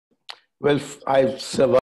Well, I've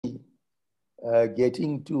survived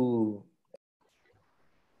getting to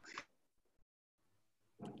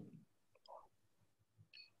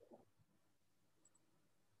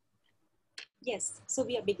Yes, so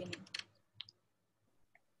we are beginning.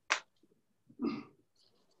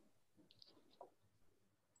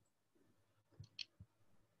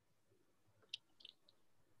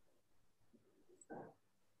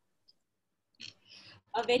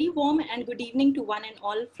 A very warm and good evening to one and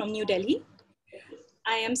all from New Delhi.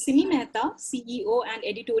 I am Simi Mehta, CEO and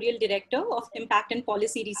Editorial Director of Impact and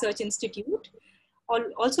Policy Research Institute,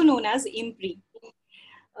 also known as IMPRI.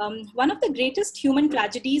 One of the greatest human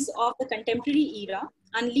tragedies of the contemporary era,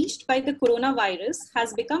 unleashed by the coronavirus,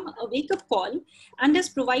 has become a wake-up call and has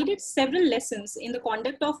provided several lessons in the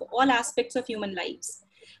conduct of all aspects of human lives: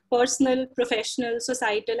 personal, professional,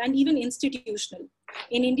 societal, and even institutional,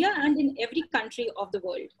 in India and in every country of the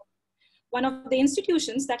world. One of the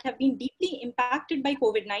institutions that have been deeply impacted by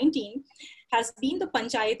COVID-19 has been the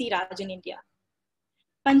Panchayati Raj in India.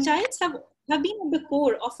 Panchayats have been at the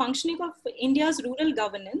core of functioning of India's rural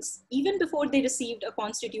governance even before they received a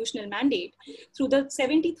constitutional mandate through the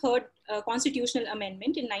 73rd Constitutional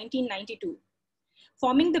Amendment in 1992.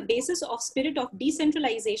 Forming the basis of spirit of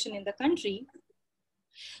decentralization in the country,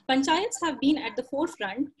 Panchayats have been at the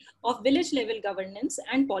forefront of village level governance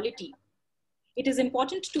and polity. It is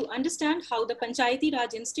important to understand how the Panchayati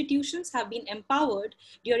Raj institutions have been empowered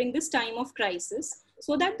during this time of crisis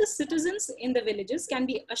so that the citizens in the villages can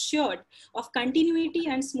be assured of continuity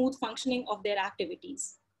and smooth functioning of their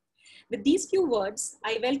activities. With these few words,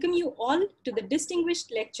 I welcome you all to the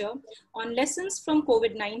distinguished lecture on lessons from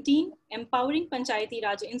COVID-19, empowering Panchayati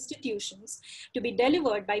Raj institutions, to be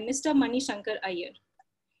delivered by Mr. Shankar Aiyar.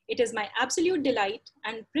 It is my absolute delight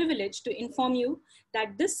and privilege to inform you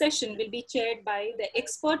that this session will be chaired by the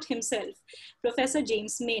expert himself, Professor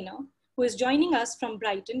James Manor, who is joining us from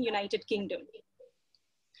Brighton, United Kingdom.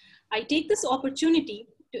 I take this opportunity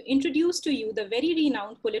to introduce to you the very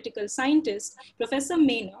renowned political scientist, Professor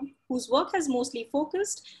Manor, whose work has mostly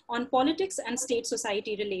focused on politics and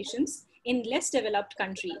state-society relations in less developed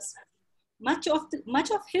countries. Much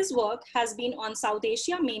of his work has been on South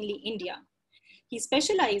Asia, mainly India. He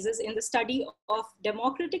specializes in the study of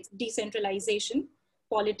democratic decentralization,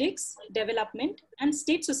 politics, development, and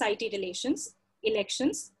state-society relations,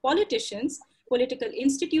 elections, politicians, political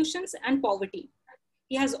institutions, and poverty.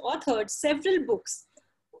 He has authored several books,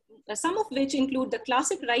 some of which include the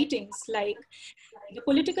classic writings like The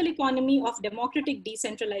Political Economy of Democratic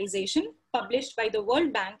Decentralization, published by the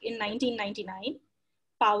World Bank in 1999,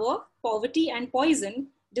 Power, Poverty, and Poison,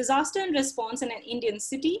 Disaster and Response in an Indian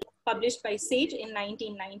City, published by Sage in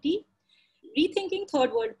 1990, Rethinking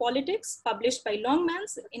Third World Politics, published by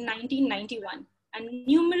Longmans in 1991, and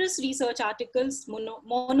numerous research articles,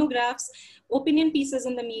 monographs, opinion pieces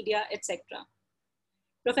in the media, etc.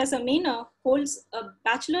 Professor Manor holds a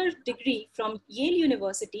bachelor's degree from Yale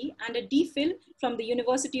University and a DPhil from the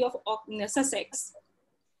University of Sussex.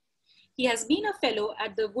 He has been a fellow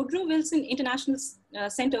at the Woodrow Wilson International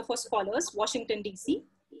Center for Scholars, Washington, D.C.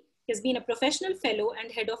 He has been a professional fellow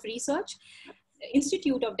and head of research,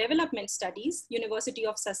 Institute of Development Studies, University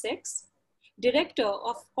of Sussex, director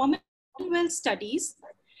of Commonwealth Studies,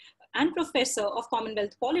 and professor of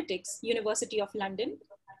Commonwealth Politics, University of London,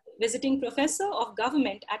 visiting professor of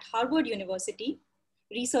government at Harvard University,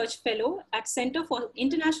 research fellow at Center for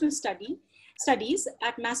International Studies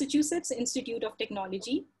at Massachusetts Institute of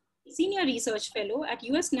Technology, senior research fellow at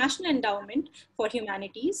US National Endowment for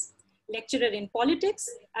Humanities, lecturer in politics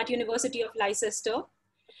at University of Leicester,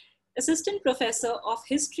 assistant professor of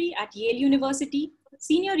history at Yale University,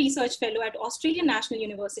 senior research fellow at Australian National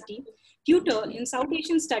University, tutor in South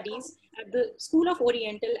Asian Studies at the School of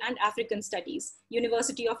Oriental and African Studies,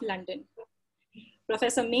 University of London.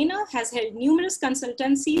 Professor Manor has held numerous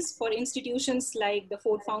consultancies for institutions like the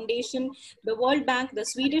Ford Foundation, the World Bank, the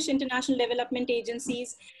Swedish International Development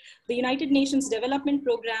Agencies, the United Nations Development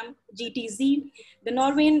Programme, GTZ, the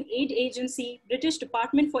Norwegian Aid Agency, British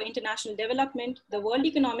Department for International Development, the World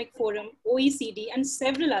Economic Forum, OECD, and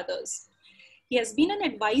several others. He has been an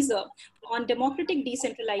advisor on democratic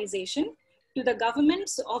decentralization to the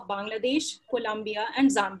governments of Bangladesh, Colombia, and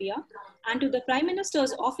Zambia, and to the Prime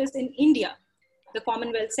Minister's office in India, the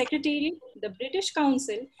Commonwealth Secretariat, the British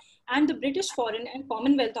Council, and the British Foreign and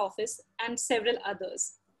Commonwealth Office, and several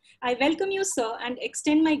others. I welcome you, sir, and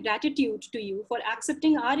extend my gratitude to you for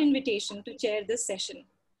accepting our invitation to chair this session.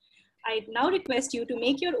 I now request you to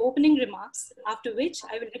make your opening remarks, after which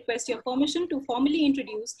I will request your permission to formally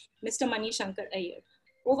introduce Mr. Shankar Aiyar.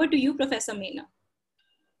 Over to you, Professor Manor.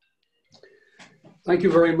 Thank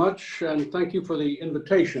you very much, and thank you for the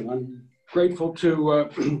invitation. I'm grateful to,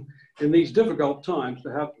 in these difficult times,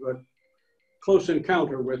 to have a close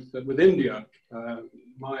encounter with India,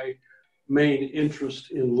 my main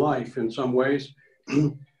interest in life in some ways.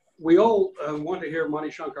 We all want to hear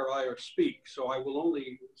Shankar Aiyar speak, so I will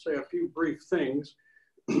only say a few brief things.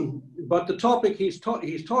 But the topic he's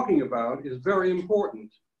talking about is very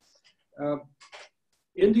important.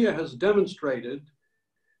 India has demonstrated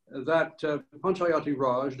that Panchayati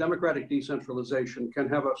Raj, democratic decentralization, can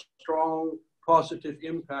have a strong positive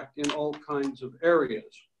impact in all kinds of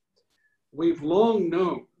areas. We've long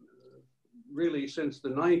known, really since the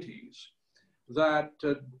 90s, that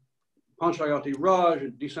Panchayati Raj,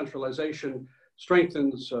 decentralization,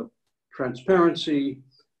 strengthens transparency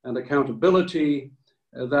and accountability,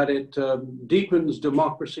 that it deepens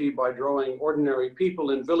democracy by drawing ordinary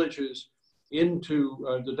people in villages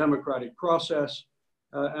into the democratic process,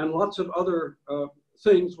 and lots of other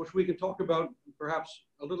things which we can talk about perhaps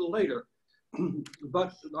a little later.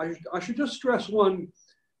 But I should just stress one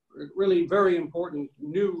really very important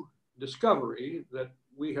new discovery that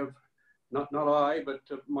we have, not I, but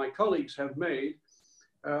my colleagues have made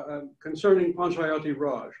concerning Panchayati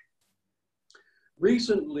Raj.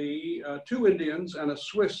 Recently, 2 Indians and a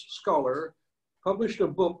Swiss scholar published a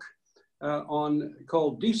book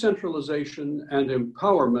called Decentralization and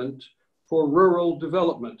Empowerment for Rural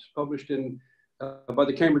Development, published by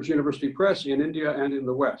the Cambridge University Press in India and in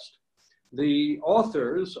the West. The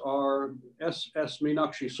authors are S.S.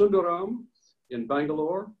 Meenakshi Sundaram in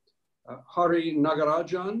Bangalore, Hari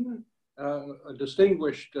Nagarajan, a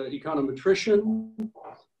distinguished econometrician,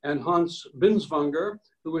 and Hans Binswanger,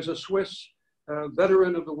 who is a Swiss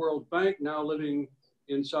veteran of the World Bank, now living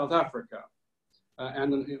in South Africa.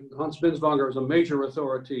 And Hans Binswanger is a major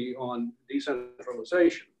authority on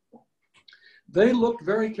decentralization. They looked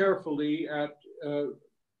very carefully at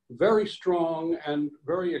very strong and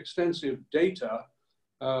very extensive data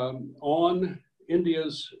on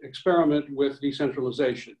India's experiment with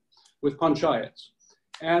decentralization, with panchayats.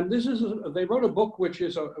 And this is, they wrote a book which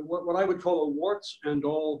is what I would call a warts and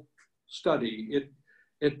all study.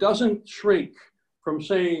 It doesn't shrink from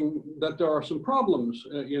saying that there are some problems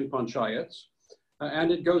in panchayats,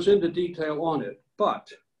 and it goes into detail on it. But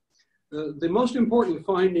the most important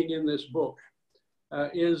finding in this book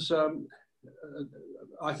is,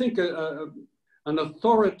 I think, an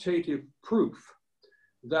authoritative proof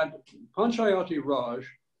that Panchayati Raj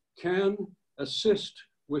can assist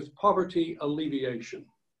with poverty alleviation.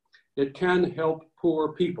 It can help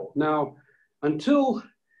poor people. Now, until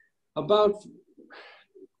about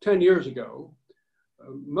 10 years ago,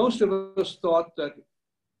 most of us thought that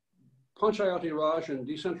Panchayati Raj and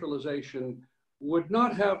decentralization would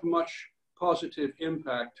not have much positive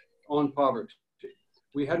impact on poverty.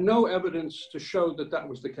 We had no evidence to show that that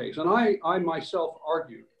was the case. And I myself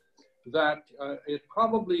argued that it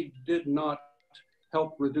probably did not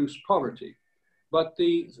help reduce poverty. But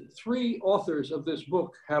the 3 authors of this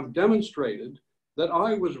book have demonstrated that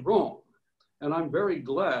I was wrong. And I'm very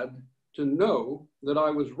glad to know that I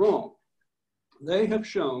was wrong. They have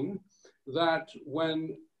shown that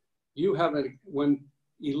when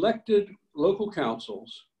elected local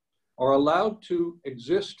councils are allowed to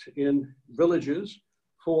exist in villages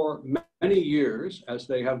for many years, as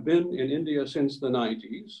they have been in India since the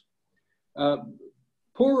 90s,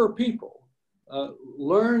 poorer people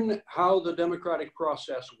learn how the democratic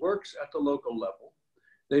process works at the local level.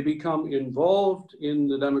 They become involved in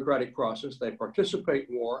the democratic process, they participate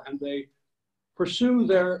more, and they pursue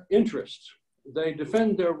their interests. They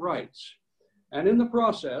defend their rights. And in the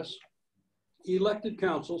process, elected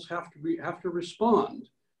councils have to respond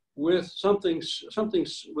with something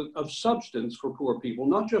of substance for poor people,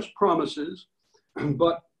 not just promises,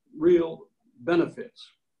 but real benefits.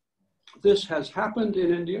 This has happened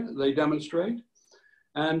in India, they demonstrate,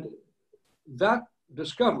 and that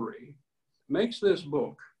discovery makes this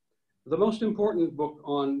book the most important book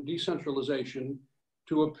on decentralization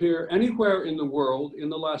to appear anywhere in the world in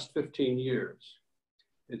the last 15 years.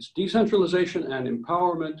 It's Decentralization and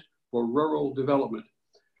Empowerment for Rural Development.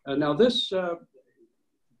 Now this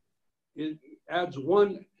it adds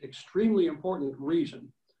one extremely important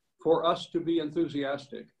reason for us to be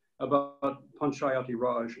enthusiastic about Panchayati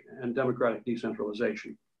Raj and democratic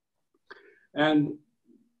decentralization. And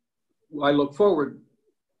I look forward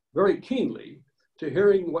very keenly to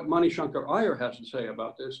hearing what Shankar Aiyar has to say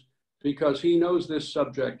about this, because he knows this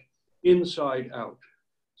subject inside out.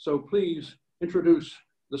 So please introduce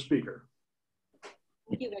the speaker.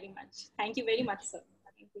 Thank you very much. Thank you very much, sir.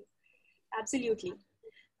 Thank you. Absolutely.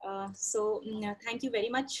 Thank you very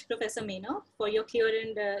much, Professor Manor, for your clear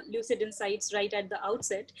and lucid insights right at the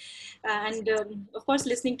outset. Of course,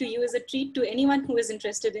 listening to you is a treat to anyone who is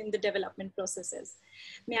interested in the development processes.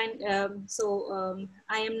 I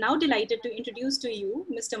am now delighted to introduce to you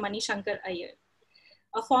Mr. Shankar Aiyar,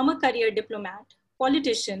 a former career diplomat,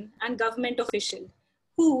 politician, and government official,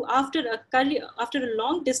 who after a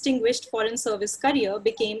long distinguished foreign service career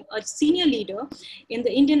became a senior leader in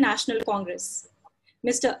the Indian National Congress.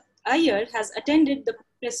 Mr. Aiyar has attended the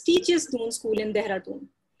prestigious Noon School in Dehradun.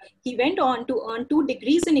 He went on to earn 2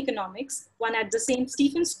 degrees in economics, one at the St.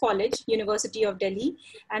 Stephen's College, University of Delhi,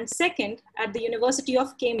 and second at the University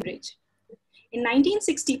of Cambridge. In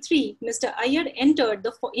 1963, Mr. Aiyar entered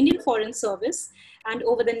the Indian Foreign Service, and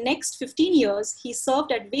over the next 15 years, he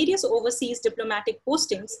served at various overseas diplomatic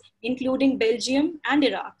postings, including Belgium and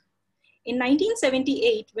Iraq. In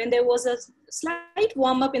 1978, when there was a slight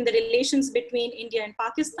warm-up in the relations between India and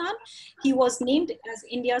Pakistan, he was named as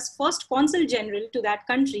India's first Consul General to that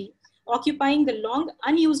country, occupying the long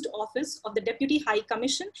unused office of the Deputy High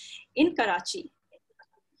Commission in Karachi.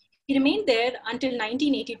 He remained there until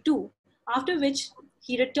 1982, after which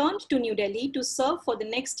he returned to New Delhi to serve for the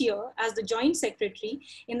next year as the Joint Secretary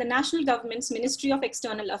in the National Government's Ministry of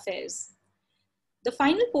External Affairs. The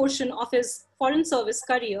final portion of his foreign service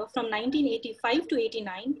career from 1985 to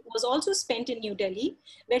 89 was also spent in New Delhi,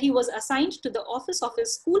 where he was assigned to the office of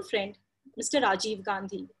his school friend, Mr. Rajiv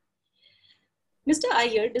Gandhi. Mr.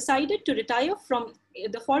 Aiyar decided to retire from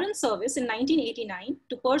the foreign service in 1989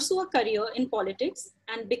 to pursue a career in politics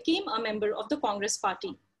and became a member of the Congress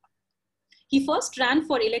Party. He first ran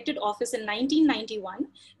for elected office in 1991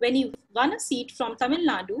 when he won a seat from Tamil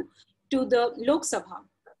Nadu to the Lok Sabha.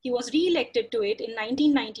 He was re-elected to it in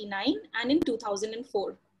 1999 and in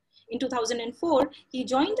 2004. In 2004, he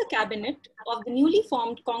joined the cabinet of the newly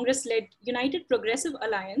formed Congress-led United Progressive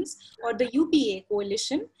Alliance, or the UPA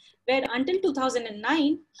coalition, where until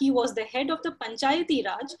 2009, he was the head of the Panchayati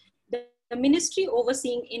Raj, the ministry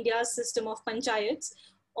overseeing India's system of panchayats,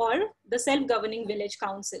 or the self-governing village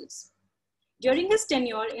councils. During his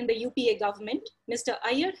tenure in the UPA government, Mr.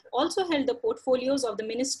 Aiyar also held the portfolios of the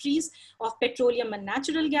Ministries of Petroleum and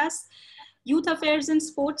Natural Gas, Youth Affairs and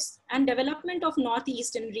Sports, and Development of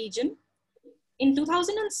Northeastern Region. In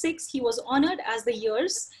 2006, he was honored as the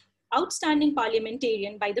year's Outstanding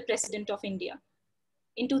Parliamentarian by the President of India.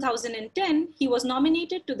 In 2010, he was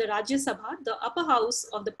nominated to the Rajya Sabha, the upper house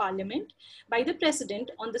of the parliament, by the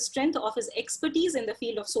President on the strength of his expertise in the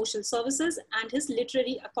field of social services and his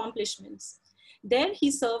literary accomplishments. There, he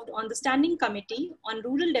served on the Standing Committee on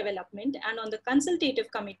Rural Development and on the Consultative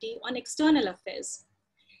Committee on External Affairs.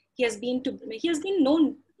 He has been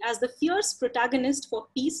known as the fierce protagonist for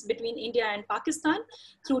peace between India and Pakistan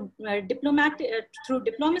through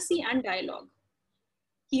diplomacy and dialogue.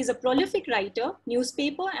 He is a prolific writer,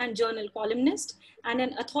 newspaper and journal columnist, and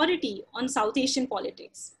an authority on South Asian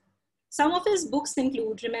politics. Some of his books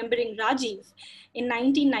include Remembering Rajiv in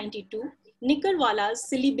 1992, Nikkarwala's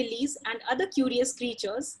Silly Billies and Other Curious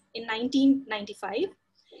Creatures in 1995,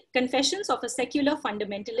 Confessions of a Secular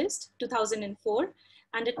Fundamentalist, 2004,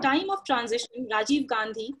 and A Time of Transition, Rajiv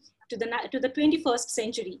Gandhi to the 21st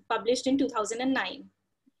Century, published in 2009.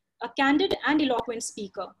 A candid and eloquent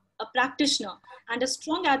speaker, a practitioner, and a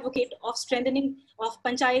strong advocate of strengthening of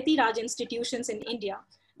Panchayati Raj institutions in India,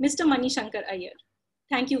 Mr. Shankar Aiyar.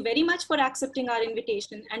 Thank you very much for accepting our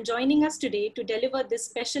invitation and joining us today to deliver this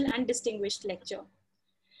special and distinguished lecture.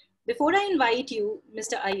 Before I invite you,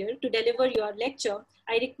 Mr. Aiyar, to deliver your lecture,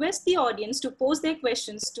 I request the audience to pose their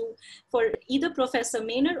questions for either Professor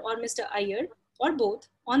Manor or Mr. Aiyar, or both,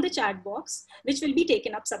 on the chat box, which will be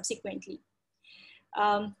taken up subsequently.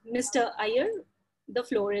 Mr. Aiyar, the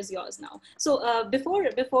floor is yours now. So if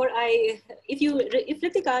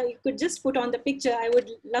Ritika, you could just put on the picture, I would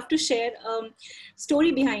love to share a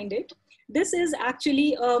story behind it. This is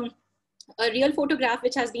actually a real photograph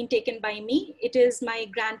which has been taken by me. It is my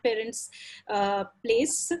grandparents'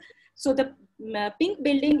 place. So the pink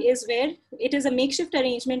building is where it is a makeshift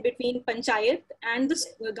arrangement between Panchayat and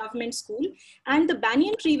the government school. And the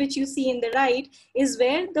banyan tree which you see in the right is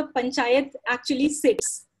where the Panchayat actually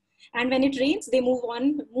sits. And when it rains, they move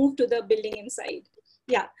to the building inside.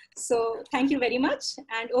 Yeah, so thank you very much.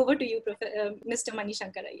 And over to you, Mr.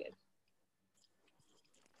 Shankar Aiyar.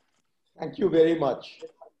 Thank you very much.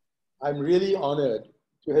 I'm really honored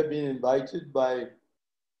to have been invited by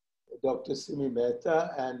Dr. Simi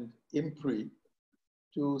Mehta and IMPRI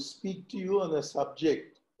to speak to you on a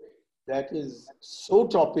subject that is so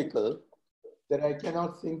topical that I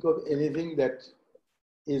cannot think of anything that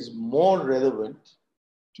is more relevant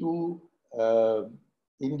to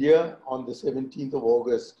India on the 17th of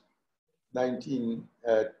August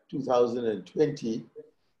 2020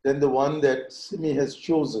 than the one that Simi has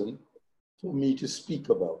chosen for me to speak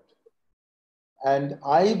about. And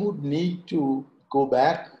I would need to go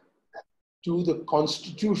back to the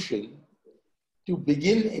Constitution to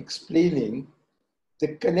begin explaining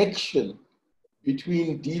the connection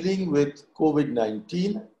between dealing with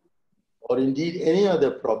COVID-19 or indeed any other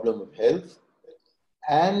problem of health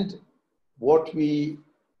and what we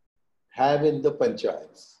have in the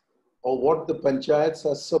panchayats, or what the panchayats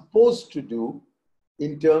are supposed to do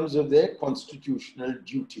in terms of their constitutional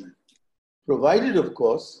duty, provided, of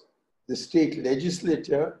course, the state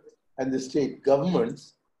legislature and the state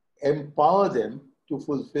governments empower them to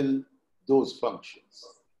fulfill those functions.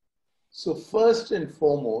 So first and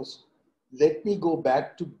foremost, let me go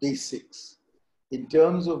back to basics in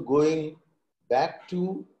terms of going back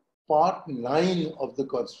to Part 9 of the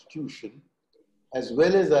Constitution, as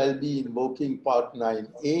well as I'll be invoking Part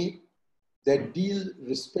 9A that deal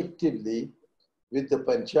respectively with the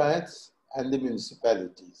panchayats and the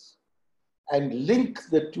municipalities, and link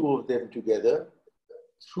the two of them together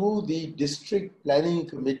through the District Planning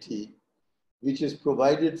Committee, which is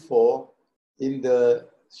provided for in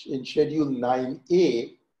Schedule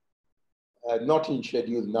 9A, not in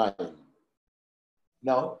Schedule 9.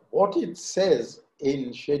 Now, what it says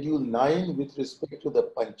in Schedule 9 with respect to the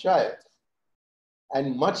panchayat,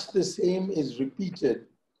 and much the same is repeated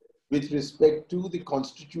with respect to the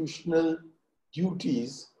constitutional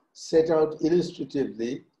duties set out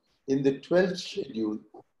illustratively in the 12th schedule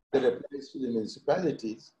that applies to the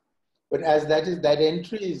municipalities. But as that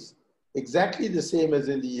entry is exactly the same as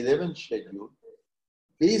in the 11th schedule,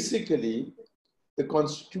 basically the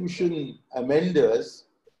Constitution amenders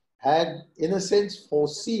had, in a sense,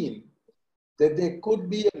 foreseen that there could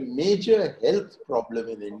be a major health problem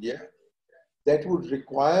in India that would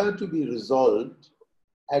require to be resolved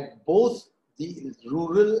at both the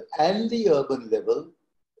rural and the urban level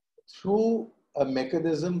through a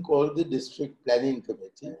mechanism called the District Planning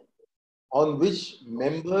Committee, on which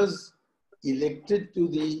members elected to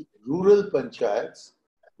the rural panchayats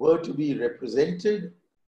were to be represented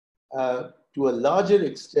to a larger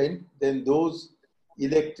extent than those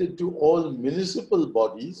elected to all municipal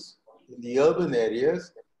bodies in the urban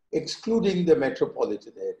areas, excluding the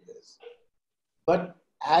metropolitan areas. But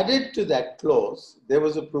added to that clause, there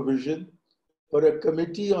was a provision for a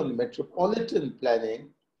committee on metropolitan planning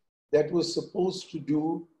that was supposed to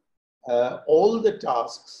do all the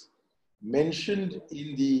tasks mentioned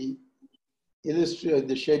in the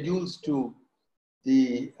schedules to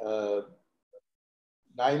the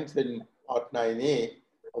 9th and Part 9A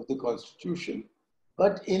of the Constitution,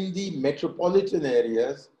 but in the metropolitan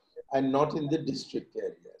areas and not in the district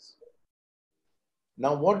areas.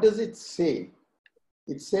 Now, what does it say?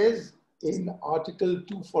 It says in Article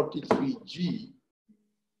 243G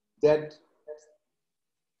that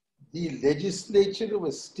the legislature of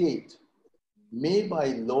a state may by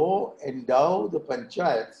law endow the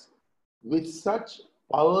panchayats with such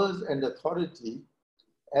powers and authority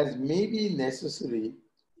as may be necessary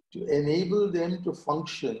to enable them to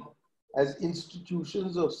function as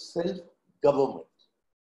institutions of self-government.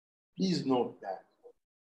 Please note that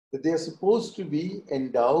they are supposed to be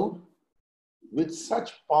endowed with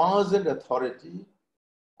such powers and authority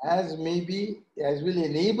as will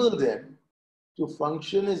enable them to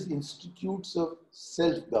function as institutes of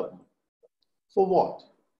self-government. For what?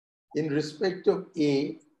 In respect of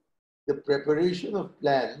A, the preparation of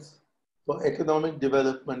plans for economic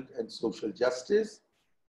development and social justice,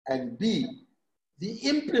 and B, the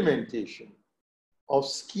implementation of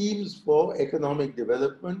schemes for economic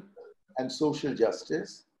development and social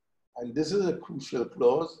justice, and this is a crucial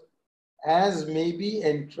clause, as may be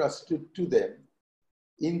entrusted to them,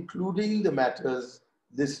 including the matters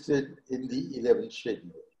listed in the 11th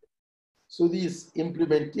schedule. So this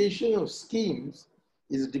implementation of schemes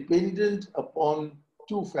is dependent upon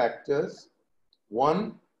two factors.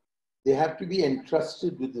 One, they have to be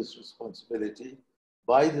entrusted with this responsibility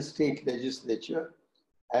by the state legislature,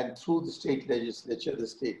 and through the state legislature, the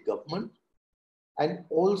state government, and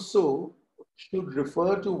also should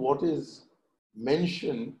refer to what is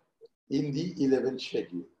mentioned in the 11th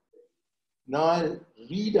schedule. Now I'll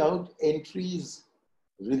read out entries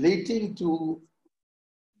relating to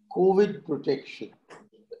COVID protection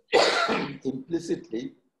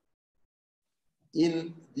implicitly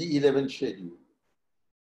in the 11th schedule.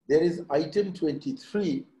 There is item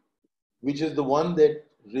 23, which is the one that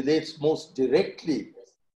relates most directly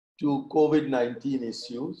to COVID-19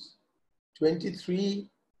 issues. 23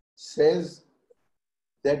 says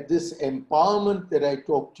that this empowerment that I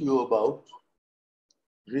talked to you about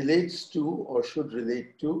relates to or should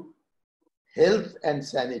relate to health and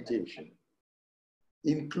sanitation,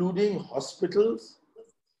 including hospitals,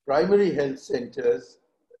 primary health centers,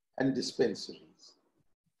 and dispensaries.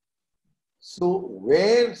 So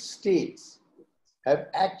where states have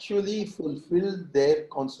actually fulfilled their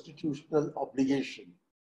constitutional obligation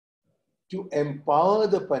to empower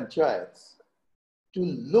the panchayats to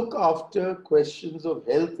look after questions of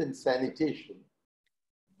health and sanitation,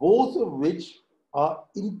 both of which are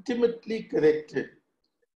intimately connected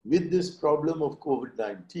with this problem of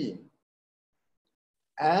COVID-19,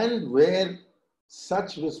 and where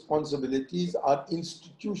such responsibilities are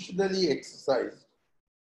institutionally exercised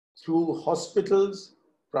through hospitals,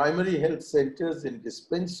 primary health centers, and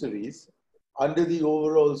dispensaries under the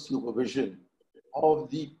overall supervision of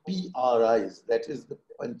the PRIs, that is the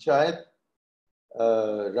Panchayati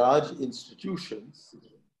Raj institutions.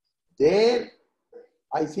 There,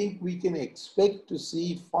 I think we can expect to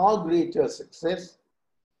see far greater success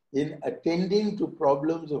in attending to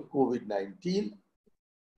problems of COVID-19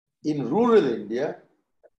 in rural India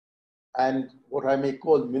and what I may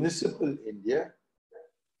call municipal India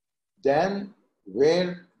than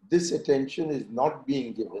where this attention is not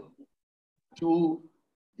being given to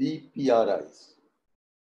the PRIs.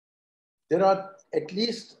 There are at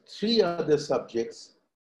least 3 other subjects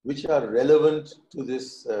which are relevant to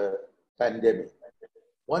this pandemic.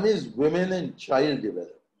 One is women and child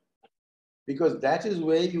development, because that is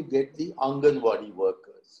where you get the Anganwadi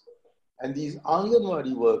workers. And these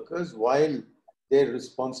Anganwadi workers, while their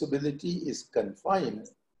responsibility is confined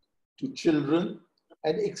to children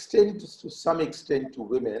and to some extent to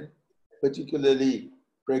women, particularly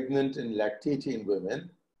pregnant and lactating women,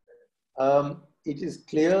 it is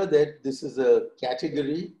clear that this is a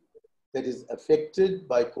category that is affected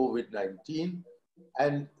by COVID-19,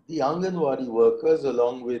 and the Anganwadi workers,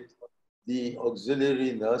 along with the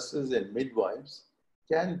auxiliary nurses and midwives,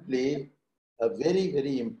 can play a very,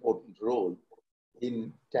 very important role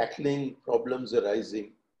in tackling problems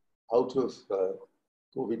arising out of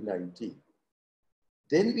COVID-19.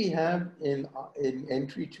 Then we have in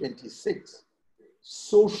entry 26,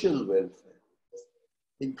 social welfare,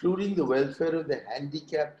 including the welfare of the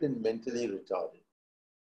handicapped and mentally retarded.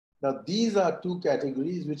 Now, these are 2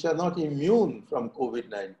 categories which are not immune from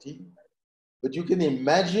COVID-19, but you can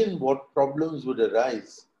imagine what problems would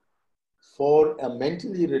arise for a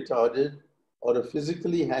mentally retarded or a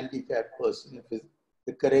physically handicapped person.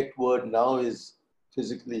 The correct word now is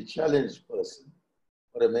physically challenged person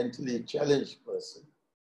or a mentally challenged person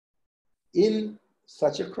in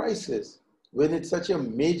such a crisis, when it's such a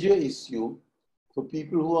major issue for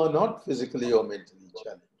people who are not physically or mentally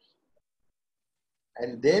challenged.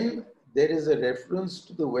 And then there is a reference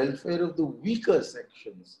to the welfare of the weaker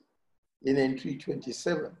sections in entry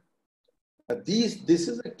 27. Now this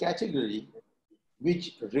is a category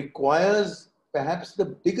which requires perhaps the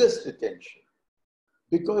biggest attention,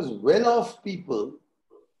 because well-off people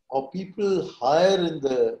or people higher in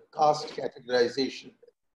the caste categorization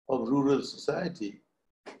of rural society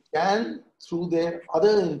can, through their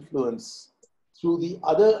other influence, through the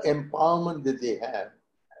other empowerment that they have,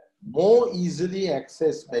 more easily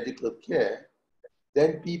access medical care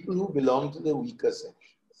than people who belong to the weaker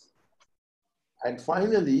sections. And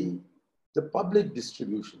finally, the public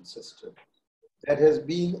distribution system that has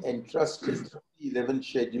been entrusted through the 11th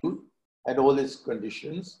schedule and all its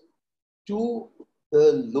conditions to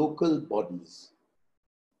the local bodies.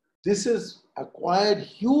 This has acquired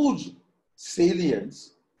huge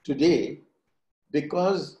salience today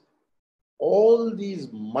because all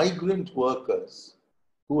these migrant workers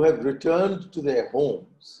who have returned to their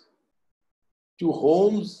homes, to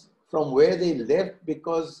homes from where they left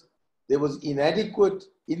because there was inadequate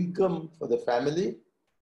income for the family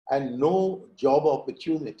and no job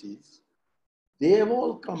opportunities, they have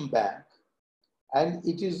all come back, and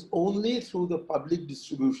it is only through the public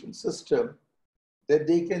distribution system that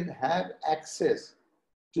they can have access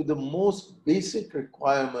to the most basic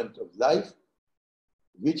requirement of life,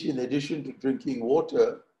 which, in addition to drinking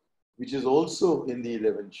water, which is also in the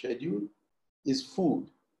 11th schedule, is food,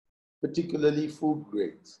 particularly food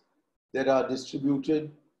grains that are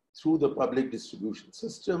distributed through the public distribution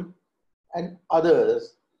system, and other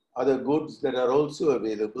goods that are also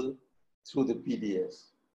available through the PDS.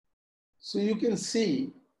 So you can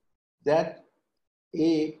see that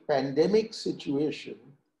a pandemic situation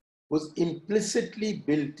was implicitly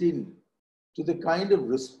built in to the kind of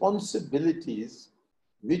responsibilities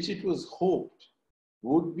which it was hoped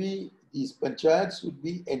would be, these panchayats would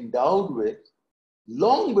be endowed with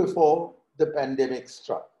long before the pandemic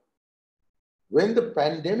struck. When the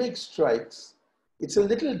pandemic strikes, it's a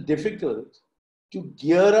little difficult to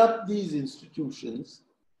gear up these institutions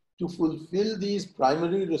to fulfill these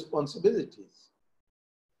primary responsibilities.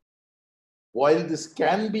 While this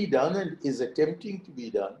can be done and is attempting to be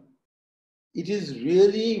done, it is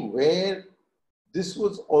really where this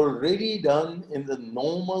was already done in the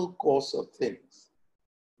normal course of things.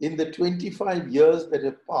 In the 25 years that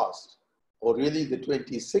have passed, or really the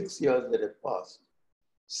 26 years that have passed,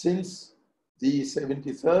 since the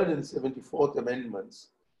 73rd and 74th Amendments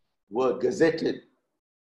were gazetted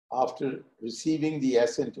after receiving the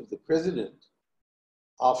assent of the President,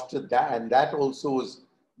 after that, and that also was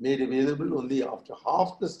made available only after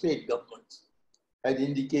half the state governments had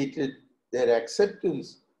indicated their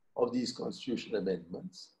acceptance of these constitutional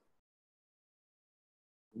amendments.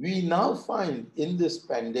 We now find in this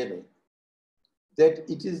pandemic that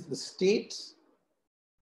it is the states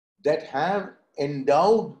that have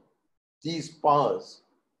endowed these powers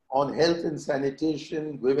on health and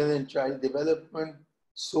sanitation, women and child development,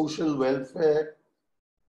 social welfare,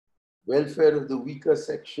 welfare of the weaker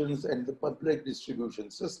sections, and the public distribution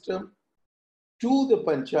system, to the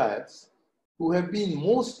panchayats, who have been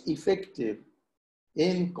most effective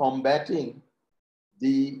in combating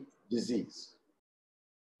the disease.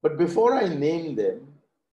 But before I name them,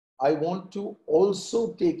 I want to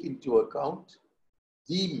also take into account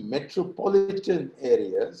the metropolitan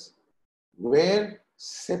areas where,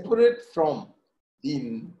 separate from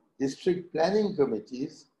the district planning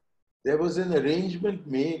committees, there was an arrangement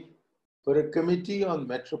made for a committee on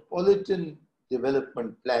metropolitan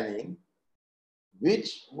development planning,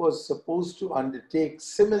 which was supposed to undertake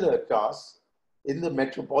similar tasks in the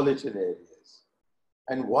metropolitan areas.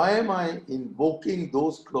 And why am I invoking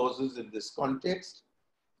those clauses in this context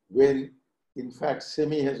when, in fact,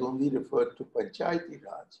 Simi has only referred to Panchayati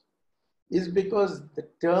Raj? Is because the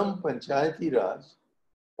term Panchayati Raj,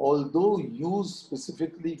 although used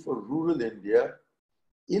specifically for rural India,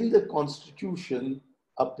 in the Constitution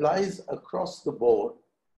applies across the board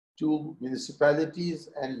to municipalities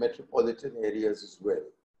and metropolitan areas as well.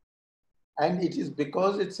 And it is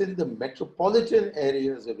because it's in the metropolitan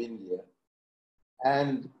areas of India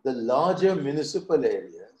and the larger municipal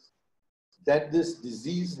areas that this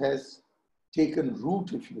disease has taken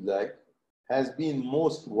root, if you like, has been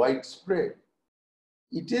most widespread.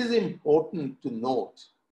 It is important to note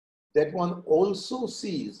that one also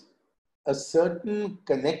sees a certain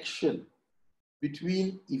connection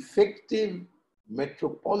between effective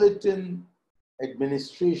metropolitan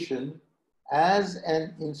administration as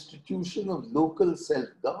an institution of local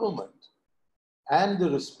self-government and the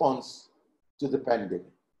response to the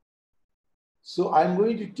pandemic. So I'm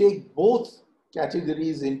going to take both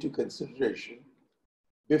categories into consideration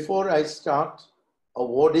before I start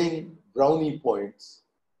awarding brownie points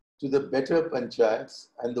to the better panchayats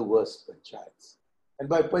and the worst panchayats. And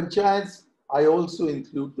by panchayats, I also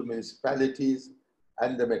include the municipalities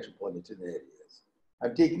and the metropolitan areas.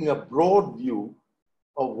 I'm taking a broad view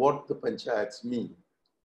of what the panchayats mean.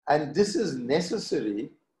 And this is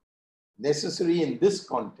necessary in this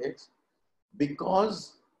context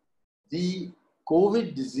because the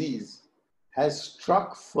COVID disease has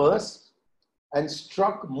struck first and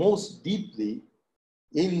struck most deeply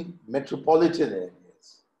in metropolitan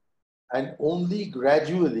areas and only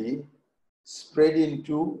gradually spread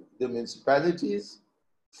into the municipalities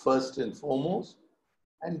first and foremost,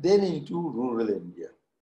 and then into rural India.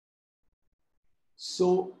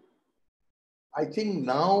 So I think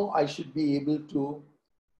now I should be able to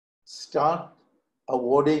start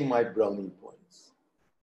awarding my brownie points.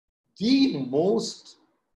 The most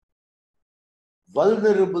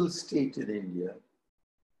vulnerable state in India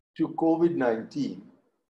to COVID-19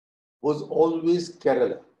 was always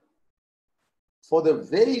Kerala, for the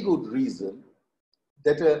very good reason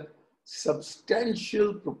that a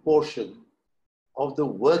substantial proportion of the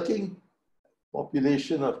working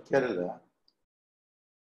population of Kerala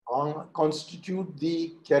constitute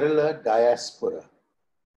the Kerala diaspora.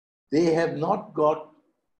 They have not got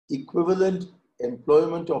equivalent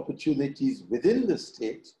employment opportunities within the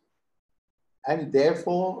state, and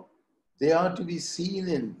therefore they are to be seen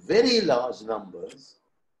in very large numbers,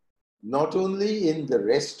 not only in the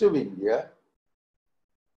rest of India,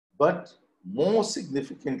 but more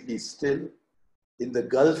significantly still in the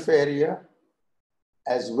Gulf area,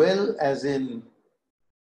 as well as in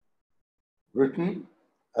Britain,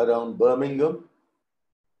 around Birmingham,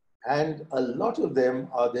 and a lot of them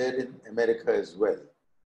are there in America as well.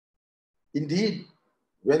 Indeed,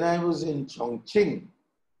 when I was in Chongqing,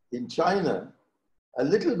 in China, a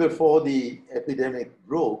little before the epidemic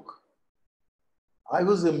broke, I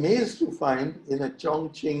was amazed to find in a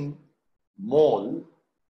Chongqing mall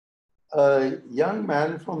a young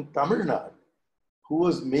man from Tamil Nadu who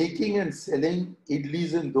was making and selling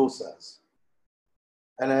idlis and dosas.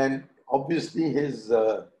 And then obviously his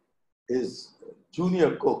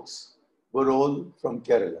junior cooks were all from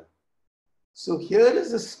Kerala. So here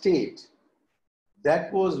is a state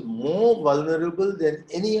that was more vulnerable than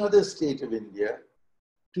any other state of India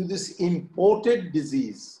to this imported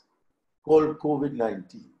disease called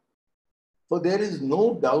COVID-19. For there is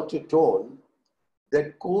no doubt at all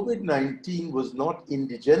that COVID-19 was not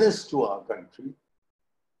indigenous to our country.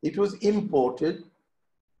 It was imported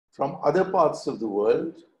from other parts of the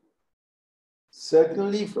world,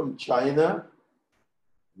 certainly from China,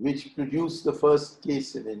 which produced the first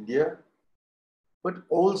case in India, but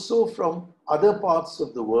also from other parts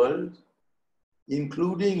of the world,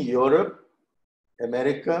 including Europe,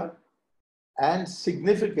 America, and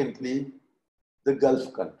significantly the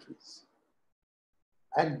Gulf countries.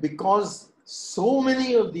 And because so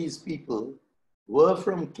many of these people were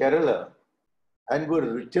from Kerala and were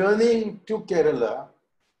returning to Kerala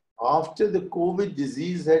after the COVID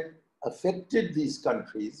disease had affected these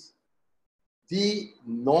countries, the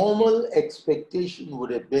normal expectation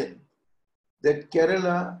would have been that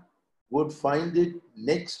Kerala would find it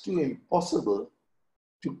next to impossible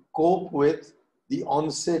to cope with the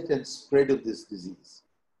onset and spread of this disease.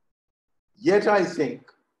 Yet I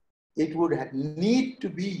think it would need to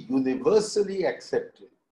be universally accepted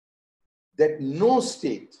that no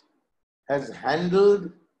state has handled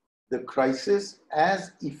the crisis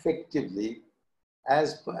as effectively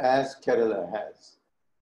as Kerala has.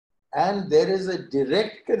 And there is a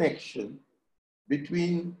direct connection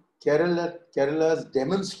between Kerala's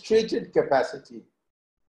demonstrated capacity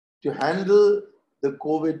to handle the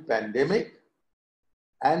COVID pandemic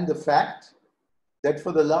and the fact that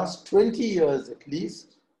for the last 20 years at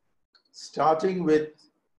least, starting with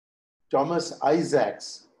Thomas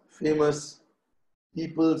Isaac's famous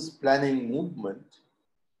People's Planning Movement,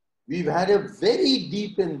 we've had a very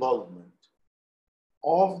deep involvement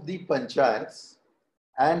of the panchayats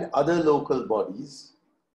and other local bodies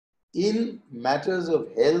in matters of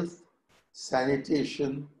health,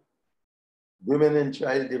 sanitation, women and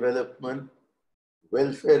child development,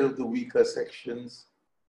 welfare of the weaker sections,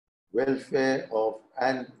 welfare of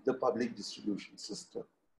and the public distribution system.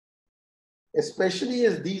 Especially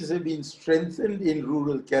as these have been strengthened in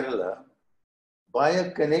rural Kerala by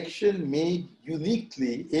a connection made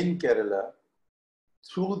uniquely in Kerala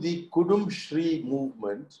through the Kudum Shri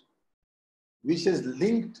movement, which has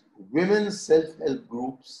linked women's self-help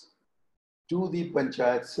groups to the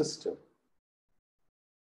panchayat system.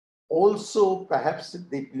 Also, perhaps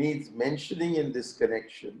it needs mentioning in this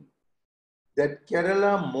connection that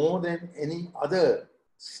Kerala, more than any other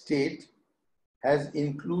state, has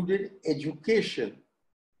included education,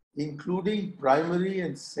 including primary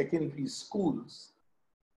and secondary schools,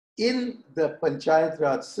 in the Panchayati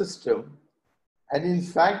Raj system, and in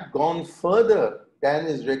fact gone further than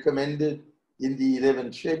is recommended in the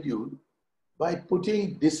 11th schedule by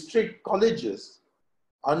putting district colleges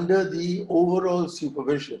under the overall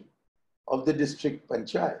supervision of the district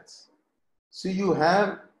panchayats. So you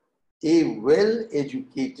have a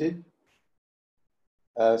well-educated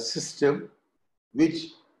system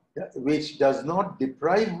which does not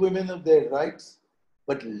deprive women of their rights,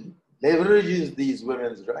 but leverages these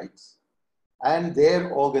women's rights and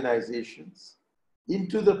their organizations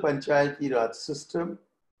into the Panchayati Raj system,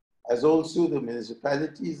 as also the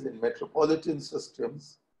municipalities and metropolitan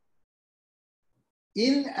systems,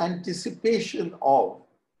 in anticipation of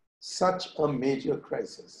such a major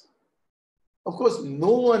crisis. Of course,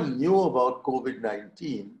 no one knew about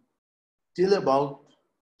COVID-19 till about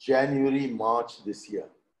January, March this year.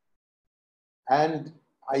 And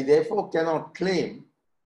I therefore cannot claim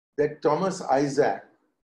that Thomas Isaac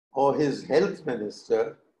or his health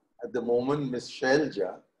minister at the moment, Ms.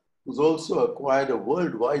 Shelja, who's also acquired a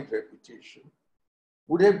worldwide reputation,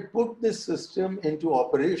 would have put this system into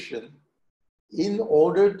operation in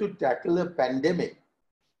order to tackle a pandemic.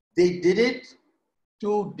 They did it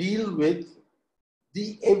to deal with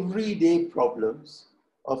the everyday problems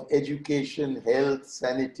of education, health,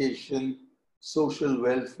 sanitation, social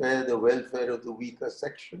welfare, the welfare of the weaker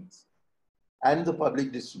sections, and the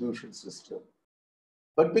public distribution system.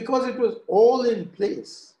 But because it was all in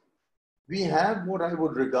place, we have what I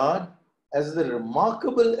would regard as the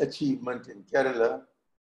remarkable achievement in Kerala,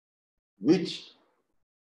 which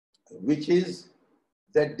is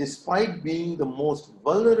that despite being the most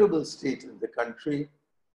vulnerable state in the country,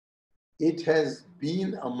 it has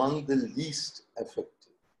been among the least affected.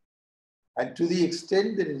 And to the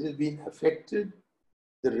extent that it has been affected,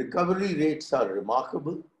 the recovery rates are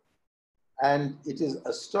remarkable. And it is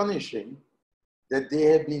astonishing that they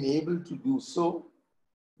have been able to do so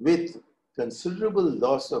with considerable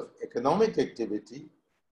loss of economic activity,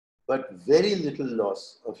 but very little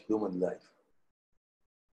loss of human life.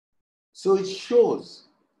 So it shows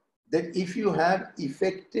that if you have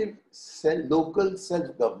effective local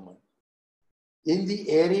self-government in the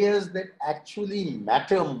areas that actually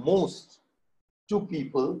matter most to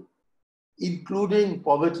people, including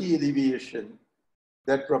poverty alleviation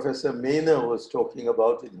that Professor Manor was talking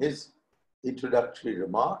about in his introductory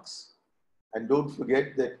remarks. And don't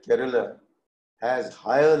forget that Kerala has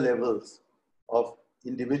higher levels of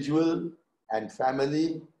individual and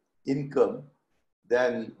family income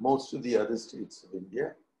than most of the other states of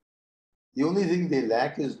India. The only thing they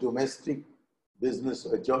lack is domestic business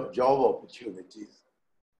or job opportunities.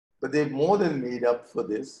 But they've more than made up for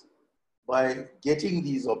this by getting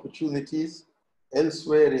these opportunities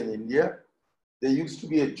elsewhere in India. There used to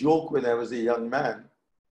be a joke when I was a young man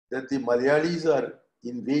that the Malayalis are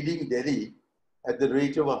invading Delhi at the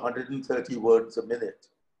rate of 130 words a minute,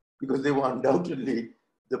 because they were undoubtedly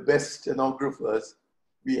the best stenographers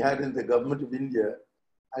we had in the government of India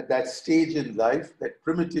at that stage in life, that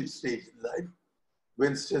primitive stage in life,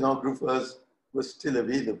 when stenographers were still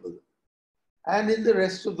available, and in the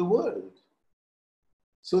rest of the world.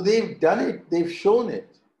 So they've done it, they've shown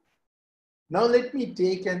it. Now let me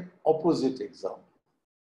take an opposite example.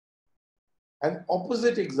 An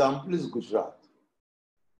opposite example is Gujarat.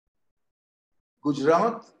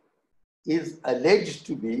 Gujarat is alleged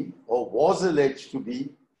to be, or was alleged to be,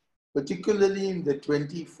 particularly in the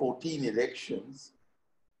 2014 elections,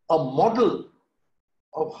 a model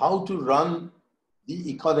of how to run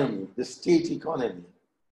the economy, the state economy.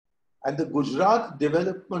 And the Gujarat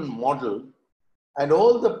development model and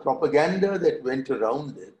all the propaganda that went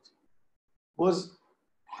around it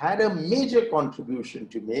had a major contribution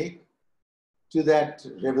to make to that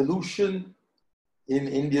revolution in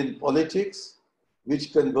Indian politics,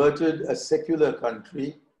 which converted a secular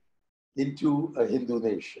country into a Hindu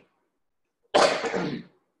nation.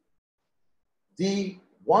 The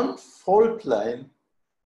one fault line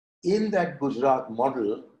in that Gujarat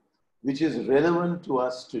model, which is relevant to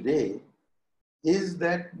us today, is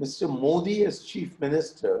that Mr. Modi as Chief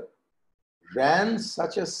Minister ran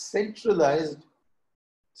such a centralized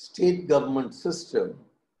state government system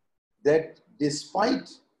that despite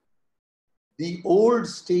the old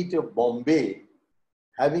state of Bombay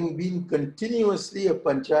having been continuously a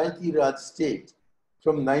Panchayati Raj state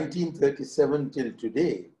from 1937 till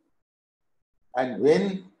today, and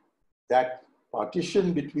when that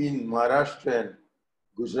partition between Maharashtra and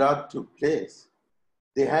Gujarat took place,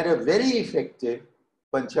 they had a very effective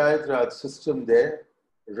Panchayat Raj system there,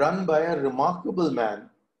 run by a remarkable man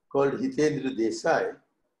called Hitendra Desai,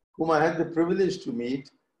 whom I had the privilege to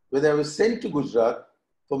meet when I was sent to Gujarat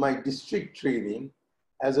for my district training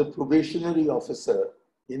as a probationary officer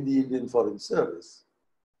in the Indian Foreign Service.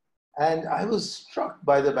 And I was struck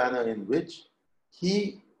by the manner in which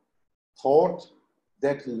he thought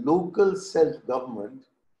that local self-government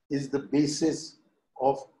is the basis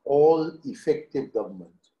of all effective government,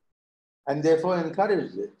 and therefore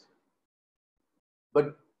encouraged it.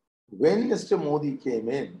 But when Mr. Modi came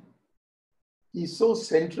in, he so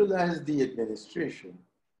centralized the administration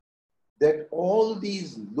that all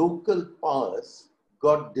these local powers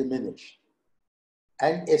got diminished.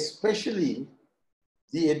 And especially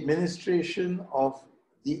the administration of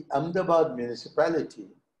the Ahmedabad municipality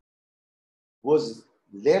was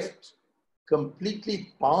left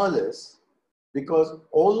completely powerless, because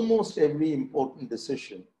almost every important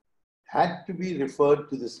decision had to be referred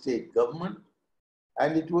to the state government,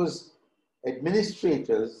 and it was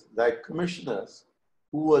administrators like commissioners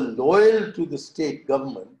who were loyal to the state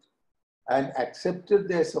government and accepted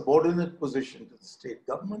their subordinate position to the state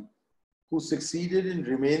government who succeeded in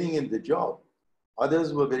remaining in the job.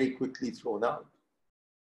 Others were very quickly thrown out.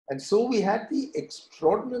 And so we had the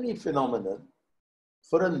extraordinary phenomenon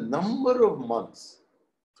for a number of months,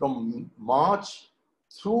 from March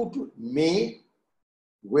through to May,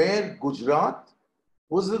 where Gujarat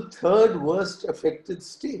was the third worst affected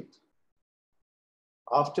state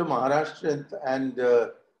after Maharashtra, and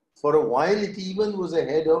for a while it even was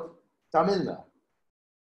ahead of Tamil Nadu.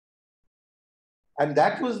 And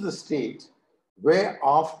that was the state where,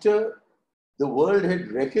 after the world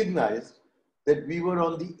had recognized that we were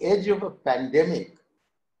on the edge of a pandemic,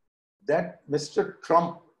 that Mr.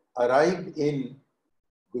 Trump arrived in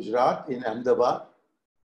Gujarat, in Ahmedabad,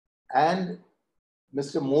 and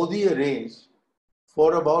Mr. Modi arranged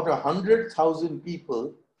for about 100,000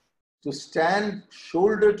 people to stand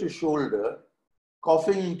shoulder to shoulder,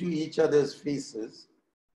 coughing into each other's faces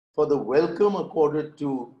for the welcome accorded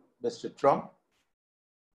to Mr. Trump.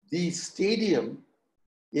 The stadium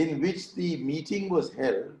in which the meeting was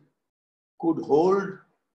held could hold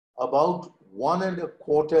about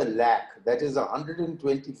 1.25 lakh, that is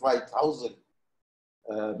 125,000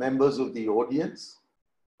 members of the audience.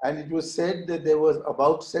 And it was said that there was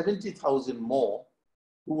about 70,000 more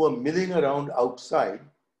who were milling around outside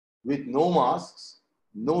with no masks,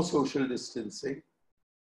 no social distancing.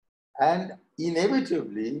 And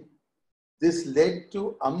inevitably, this led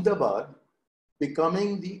to Ahmedabad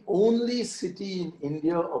becoming the only city in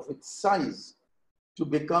India of its size to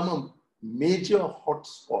become a major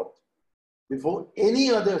hotspot before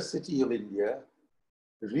any other city of India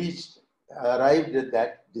arrived at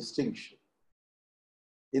that distinction.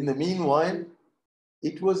 In the meanwhile,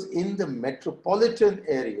 it was in the metropolitan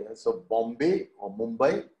areas of Bombay or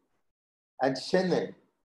Mumbai and Chennai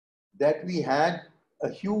that we had a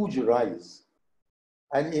huge rise.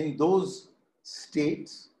 And in those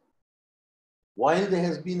states, while there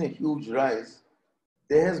has been a huge rise,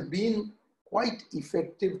 there has been quite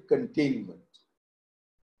effective containment.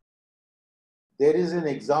 There is an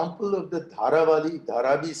example of the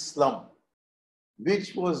Dharavi slum,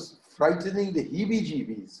 which was frightening the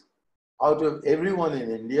heebie-jeebies out of everyone in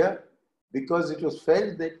India, because it was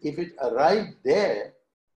felt that if it arrived there,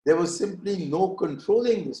 there was simply no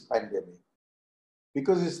controlling this pandemic,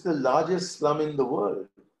 because it's the largest slum in the world.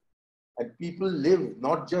 And people live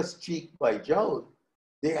not just cheek by jowl,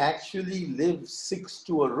 they actually live 6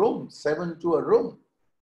 to a room, 7 to a room,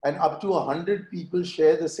 and up to 100 people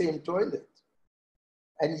share the same toilet.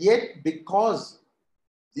 And yet, because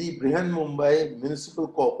the Brihan Mumbai Municipal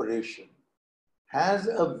Corporation has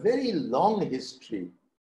a very long history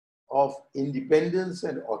of independence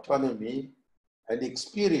and autonomy and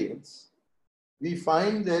experience, we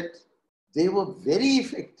find that they were very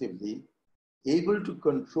effectively able to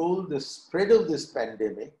control the spread of this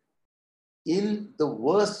pandemic in the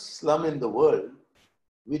worst slum in the world,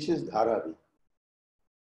 which is Dharavi.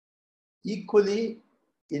 Equally,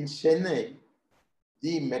 in Chennai,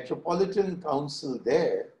 the Metropolitan Council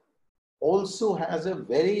there also has a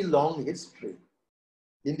very long history.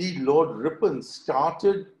 Indeed, Lord Ripon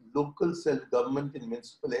started local self-government in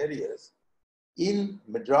municipal areas in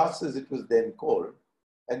Madras, as it was then called,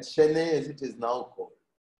 and Chennai, as it is now called.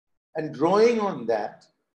 And drawing on that,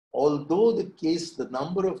 although the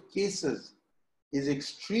number of cases is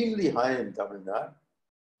extremely high in Tamil Nadu,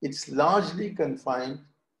 it's largely confined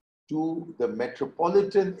to the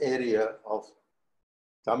metropolitan area of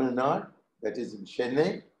Tamil Nadu, that is in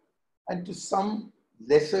Chennai, and to some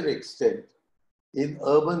lesser extent in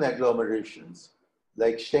urban agglomerations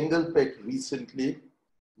like Shengalpet recently,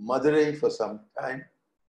 Madurai for some time,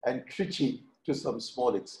 and Trichy to some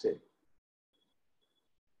small extent.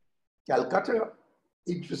 Calcutta,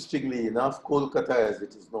 interestingly enough, Kolkata as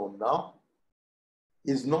it is known now,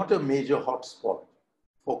 is not a major hotspot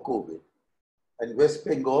for COVID. And West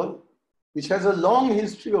Bengal, which has a long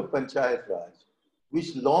history of Panchayati Raj,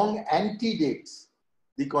 which long antedates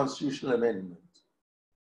the constitutional amendment.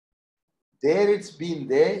 There it's been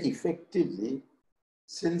there effectively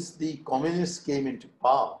since the communists came into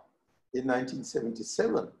power in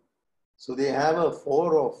 1977. So they have a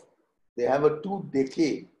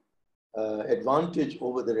 2-decade advantage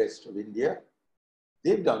over the rest of India.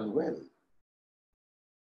 They've done well.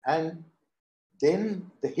 And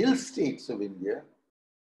then the hill states of India,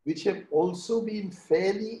 which have also been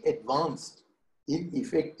fairly advanced in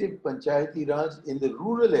effective Panchayati Raj in the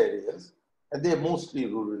rural areas, and they're mostly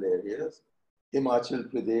rural areas,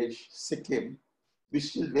 Himachal Pradesh, Sikkim,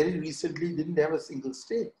 which till very recently didn't have a single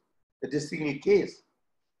state, a single case,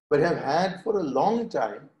 but have had for a long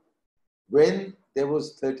time. When there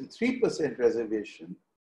was 33% reservation,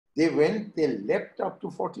 they leapt up to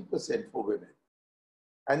 40% for women.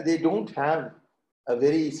 And they don't have a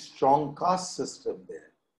very strong caste system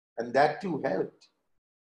there. And that too helped.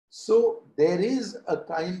 So there is a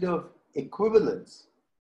kind of equivalence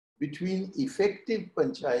between effective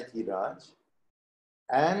Panchayati Raj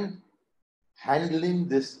and handling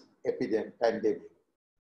this pandemic.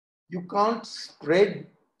 You can't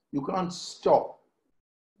stop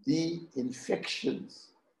the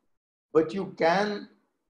infections, but you can,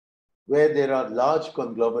 where there are large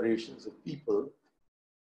conglomerations of people,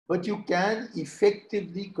 but you can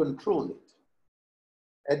effectively control it.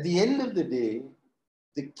 At the end of the day,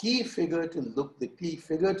 the key figure to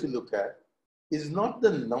look at is not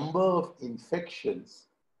the number of infections,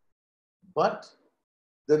 but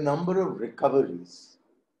the number of recoveries,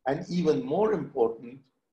 and even more important,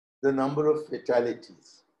 the number of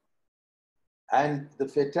fatalities. And the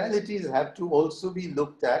fatalities have to also be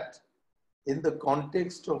looked at in the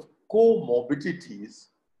context of comorbidities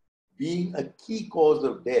being a key cause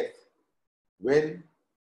of death when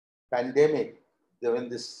pandemic, when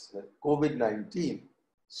this COVID-19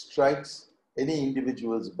 strikes any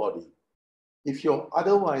individual's body, if you're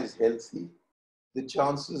otherwise healthy, the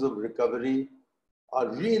chances of recovery are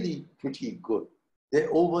really pretty good.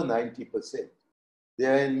 They're over 90%. They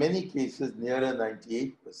are in many cases nearer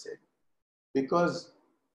 98%, because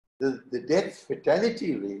the death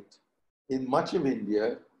fatality rate in much of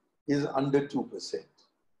India is under 2%.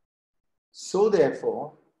 So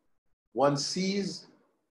therefore, one sees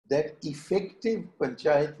that effective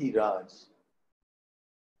Panchayati Raj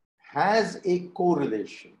has a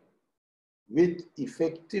correlation with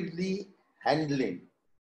effectively handling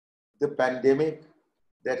the pandemic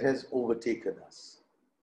that has overtaken us.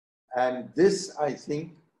 And this, I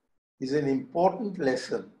think, is an important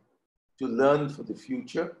lesson to learn for the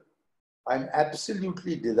future. I'm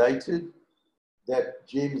absolutely delighted that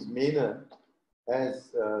James Manor has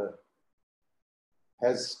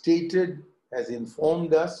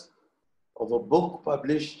informed us of a book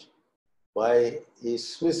published by a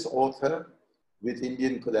Swiss author with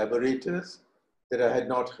Indian collaborators that I had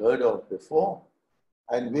not heard of before,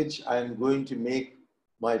 and which I'm going to make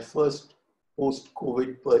my first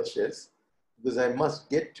post-COVID purchase, because I must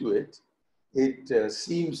get to it. It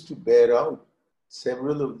seems to bear out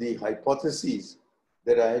several of the hypotheses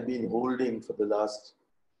that I have been holding for the last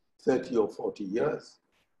 30 or 40 years.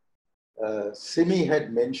 Simi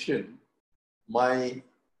had mentioned my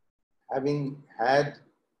having had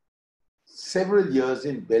several years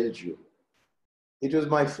in Belgium. It was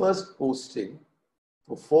my first posting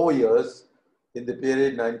for 4 years in the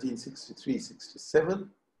period 1963-67.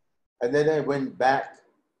 And then I went back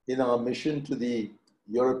in our mission to the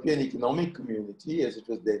European Economic Community, as it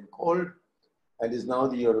was then called, and is now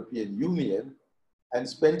the European Union, and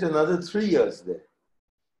spent another 3 years there.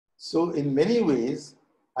 So in many ways,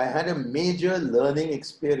 I had a major learning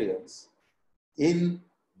experience in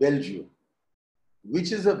Belgium,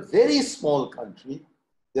 which is a very small country.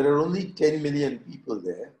 There are only 10 million people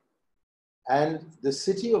there. And the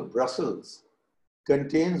city of Brussels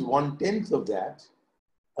contains 1/10 of that,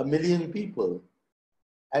 1 million people.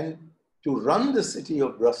 And to run the city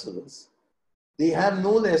of Brussels, they have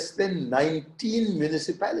no less than 19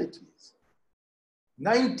 municipalities.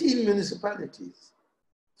 19 municipalities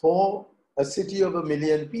for a city of 1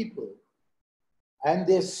 million people. And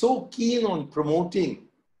they're so keen on promoting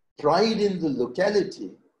pride in the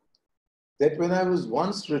locality that when I was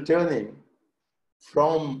once returning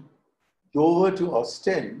from Dover to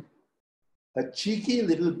Ostend, a cheeky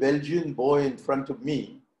little Belgian boy in front of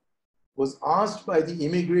me was asked by the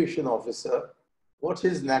immigration officer what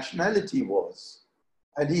his nationality was.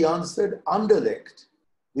 And he answered Anderlecht,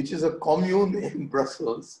 which is a commune in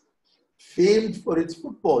Brussels, famed for its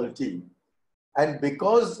football team. And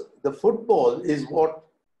because the football is what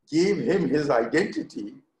gave him his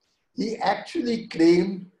identity, he actually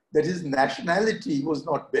claimed that his nationality was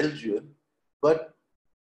not Belgian, but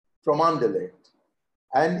from Anderlecht.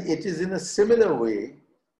 And it is in a similar way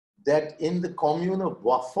that in the commune of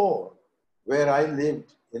Boisfort, where I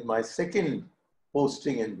lived in my second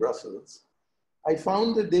posting in Brussels, I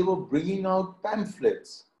found that they were bringing out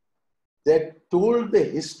pamphlets that told the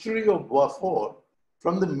history of Boisfort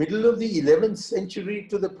from the middle of the 11th century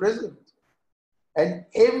to the present. And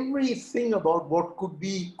everything about what could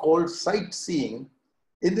be called sightseeing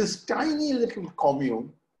in this tiny little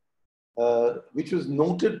commune, which was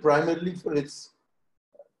noted primarily for its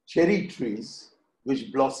cherry trees,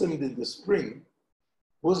 which blossomed in the spring,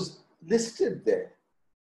 was listed there.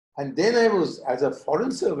 And then I was, as a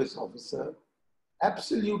Foreign Service officer,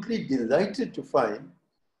 absolutely delighted to find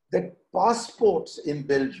that passports in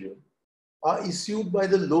Belgium are issued by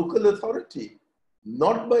the local authority,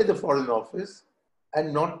 not by the Foreign Office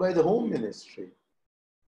and not by the Home Ministry.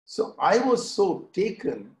 So I was so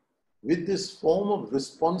taken with this form of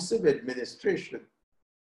responsive administration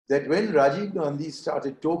that when Rajiv Gandhi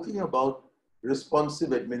started talking about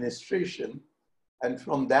responsive administration, and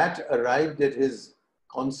from that arrived at his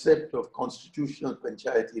concept of constitutional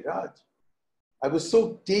Panchayati Raj, I was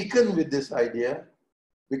so taken with this idea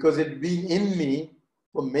because it had been in me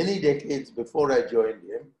for many decades before I joined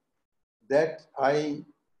him, that I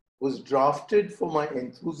was drafted for my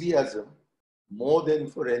enthusiasm more than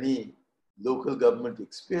for any local government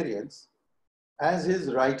experience as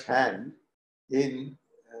his right hand in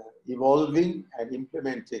evolving and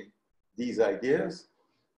implementing these ideas.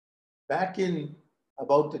 Back in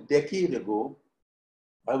about a decade ago,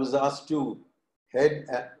 I was asked to head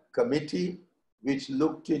a committee which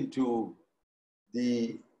looked into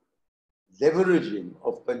the leveraging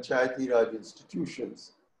of Panchayati Raj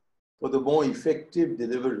institutions for the more effective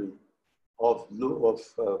delivery of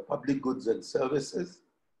public goods and services.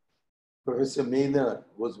 Professor Manor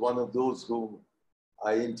was one of those who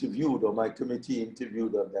I interviewed, or my committee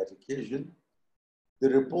interviewed on that occasion. The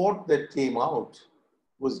report that came out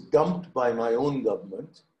was dumped by my own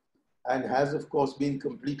government and has, of course, been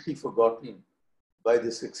completely forgotten by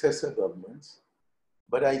the successor governments.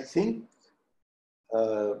 But I think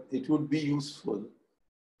it would be useful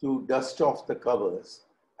to dust off the covers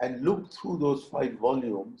and look through those 5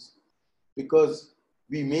 volumes, because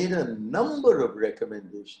we made a number of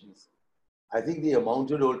recommendations. I think they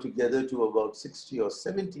amounted altogether to about 60 or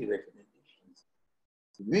 70 recommendations,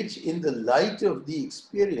 which in the light of the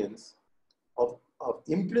experience of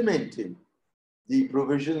implementing the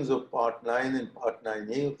provisions of Part 9 and Part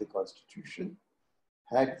 9A of the Constitution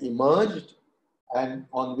had emerged, and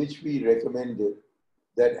on which we recommended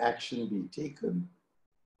that action be taken.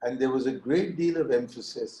 And there was a great deal of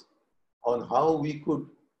emphasis on how we could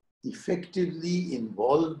effectively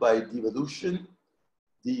involve by devolution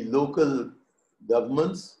the local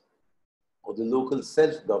governments or the local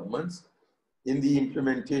self-governments in the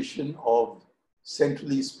implementation of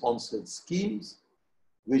centrally sponsored schemes,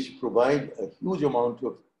 which provide a huge amount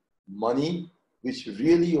of money, which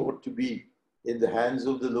really ought to be in the hands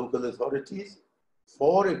of the local authorities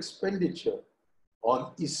for expenditure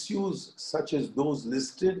on issues such as those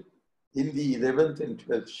listed in the 11th and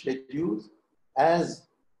 12th schedules, as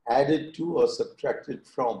added to or subtracted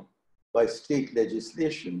from by state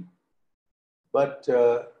legislation. But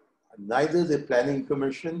neither the Planning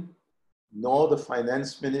Commission, nor the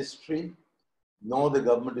Finance Ministry, nor the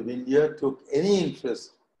Government of India took any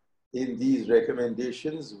interest in these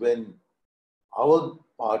recommendations when our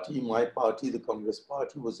party, my party, the Congress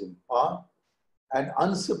Party, was in power. And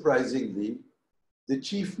unsurprisingly, the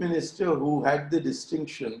Chief Minister, who had the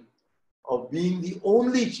distinction of being the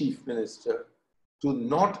only Chief Minister to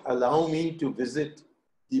not allow me to visit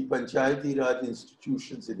the Panchayati Raj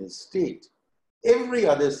institutions in his state, every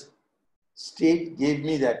other state gave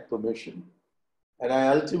me that permission. And I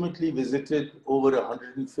ultimately visited over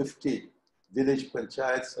 150 village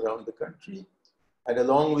panchayats around the country. And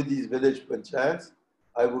along with these village panchayats,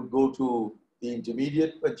 I would go to the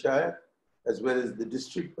intermediate panchayat, as well as the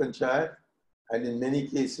district panchayat, and in many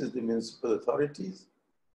cases, the municipal authorities.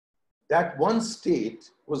 That one state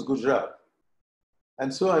was Gujarat.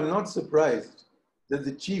 And so I'm not surprised that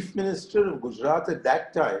the Chief Minister of Gujarat at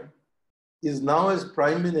that time is now, as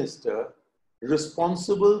Prime Minister,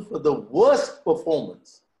 responsible for the worst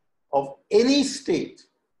performance of any state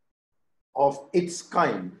of its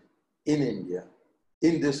kind in India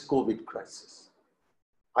in this COVID crisis.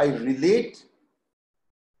 I relate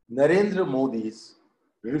Narendra Modi's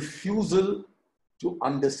refusal to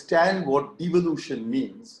understand what devolution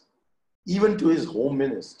means, even to his Home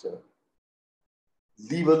Minister,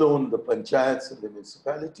 leave alone the panchayats and the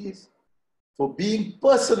municipalities, for being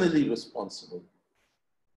personally responsible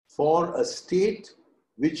for a state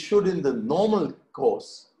which should in the normal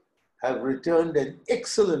course have returned an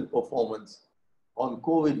excellent performance on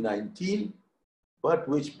COVID-19, but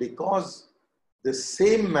which, because the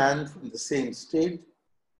same man from the same state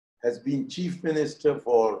has been Chief Minister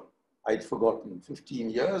for, I'd forgotten, 15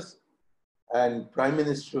 years, and Prime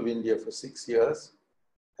Minister of India for 6 years,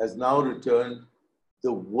 has now returned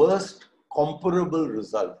the worst comparable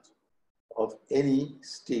result of any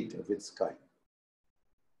state of its kind.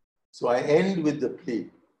 So I end with the plea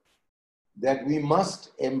that we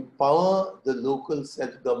must empower the local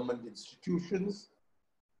self-government institutions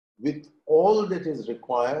with all that is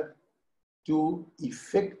required to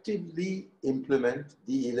effectively implement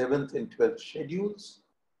the 11th and 12th schedules,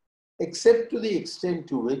 except to the extent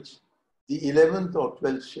to which the 11th or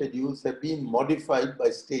 12th schedules have been modified by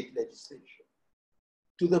state legislation.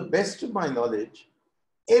 To the best of my knowledge,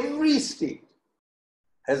 every state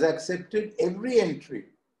has accepted every entry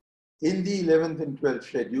in the 11th and 12th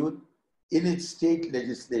schedule in its state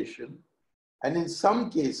legislation, and in some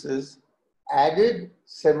cases added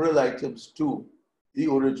several items to the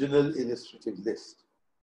original illustrative list.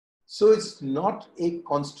 So it's not a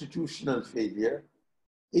constitutional failure.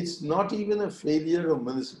 It's not even a failure of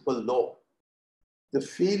municipal law. The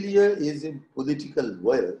failure is in political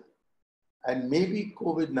will, and maybe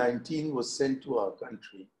COVID-19 was sent to our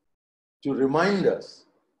country to remind us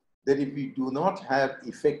that if we do not have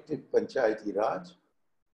effective Panchayati Raj,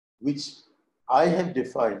 which I have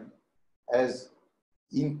defined as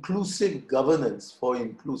inclusive governance for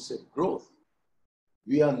inclusive growth,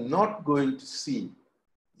 we are not going to see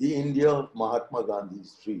the India of Mahatma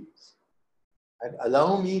Gandhi's dreams. And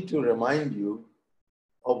allow me to remind you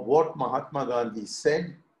of what Mahatma Gandhi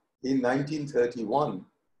said in 1931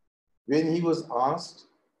 when he was asked,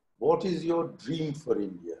 "What is your dream for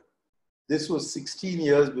India?" This was 16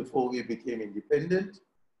 years before we became independent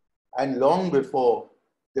and long before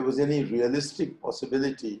there was any realistic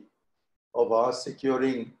possibility of our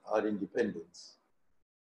securing our independence.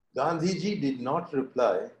 Gandhiji did not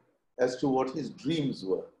reply as to what his dreams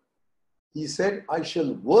were. He said, I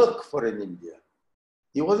shall work for an India.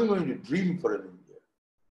 He wasn't going to dream for an India.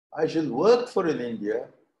 I shall work for an India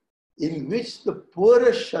in which the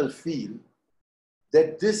poorest shall feel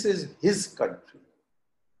that this is his country,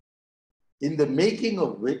 in the making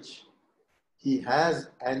of which he has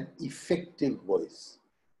an effective voice.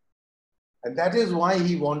 And that is why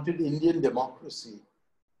he wanted Indian democracy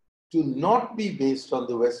to not be based on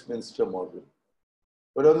the Westminster model,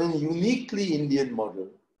 but on a uniquely Indian model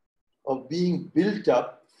of being built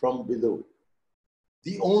up from below.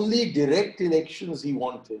 The only direct elections he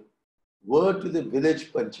wanted were to the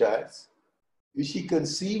village panchayats, which he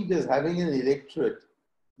conceived as having an electorate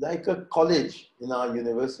like a college in our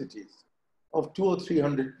universities of 200 or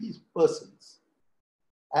 300 persons.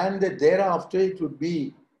 And that thereafter it would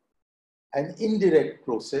be an indirect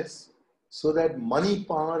process so that money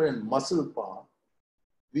power and muscle power,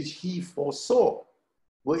 which he foresaw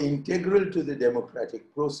were integral to the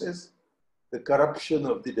democratic process, the corruption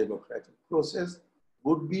of the democratic process,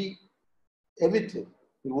 would be evident.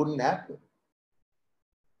 It wouldn't happen.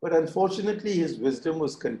 But unfortunately, his wisdom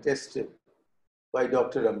was contested by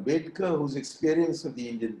Dr. Ambedkar, whose experience of the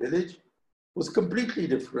Indian village was completely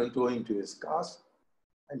different owing to his caste.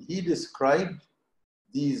 And he described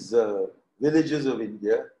these villages of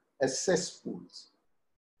India as cesspools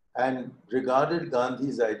and regarded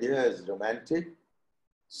Gandhi's idea as romantic.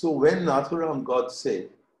 So when Nathuram Godse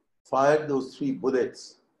fired those 3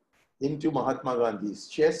 bullets into Mahatma Gandhi's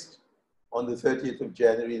chest on the 30th of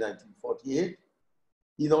January 1948,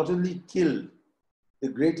 he not only killed the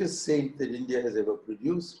greatest saint that India has ever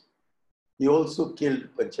produced, he also killed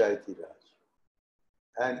Panchayati Raj.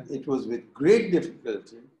 And it was with great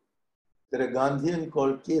difficulty that a Gandhian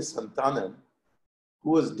called K. Santanam,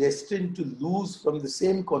 who was destined to lose from the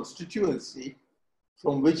same constituency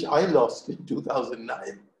from which I lost in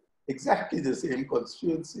 2009, exactly the same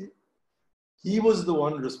constituency, he was the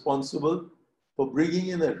one responsible for bringing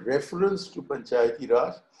in a reference to Panchayati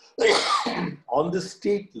Raj on the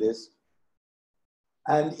state list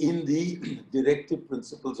and in the directive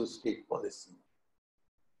principles of state policy.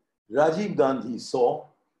 Rajiv Gandhi saw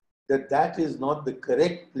that that is not the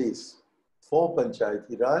correct place for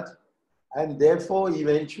Panchayati Raj, and therefore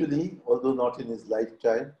eventually, although not in his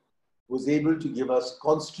lifetime, was able to give us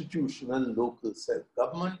constitutional local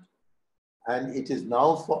self-government. And it is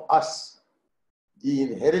now for us, the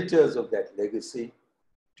inheritors of that legacy,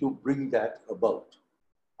 to bring that about.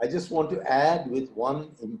 I just want to add with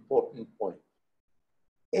one important point.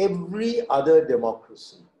 Every other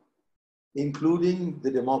democracy, including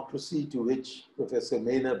the democracy to which Professor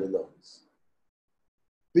Manor belongs,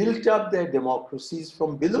 built up their democracies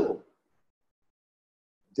from below.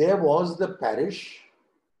 There was the parish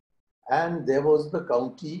and there was the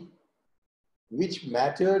county, which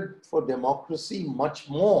mattered for democracy much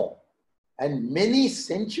more. And many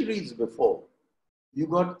centuries before, you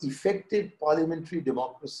got effective parliamentary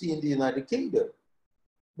democracy in the United Kingdom.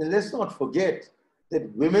 Now, let's not forget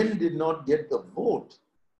that women did not get the vote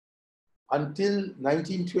until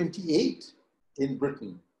 1928 in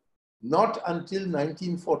Britain, not until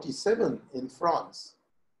 1947 in France.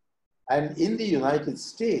 And in the United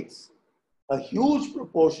States, a huge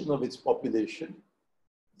proportion of its population,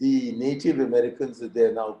 the Native Americans as they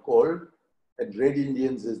are now called, and Red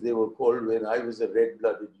Indians as they were called when I was a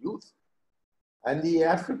red-blooded youth, and the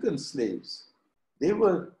African slaves, they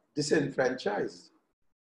were disenfranchised.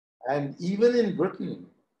 And even in Britain,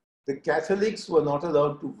 the Catholics were not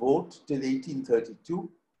allowed to vote till 1832,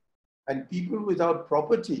 and people without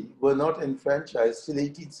property were not enfranchised till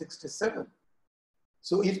 1867.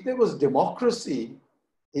 So if there was democracy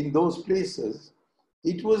in those places,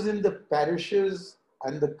 it was in the parishes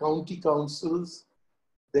and the county councils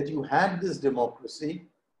that you had this democracy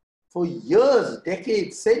for years,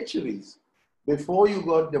 decades, centuries before you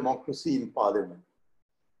got democracy in parliament.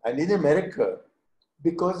 And in America,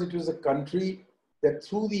 because it was a country that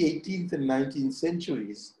through the 18th and 19th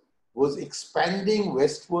centuries was expanding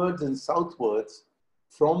westwards and southwards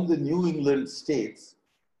from the New England states,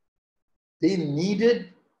 they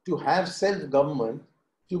needed to have self-government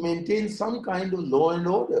to maintain some kind of law and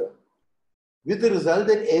order, with the result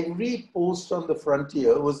that every post on the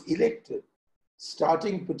frontier was elected,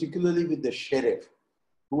 starting particularly with the sheriff,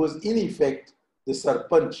 who was in effect the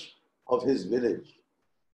sarpanch of his village,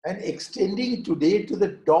 and extending today to the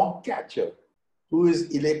dog catcher, who is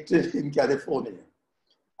elected in California.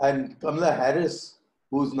 And Kamala Harris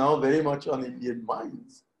who's now very much on Indian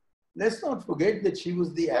minds, let's not forget that she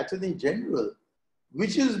was the Attorney General,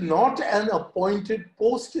 which is not an appointed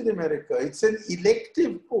post in America. It's an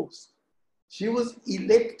elective post. She was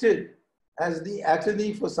elected as the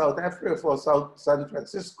Attorney for South Africa, for San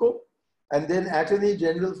Francisco, and then Attorney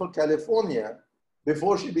General for California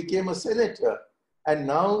before she became a senator, and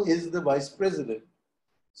now is the Vice President.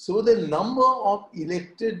 So the number of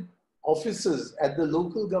elected officers at the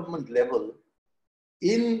local government level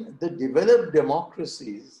in the developed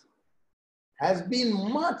democracies has been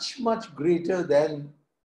much, much greater than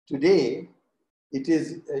today it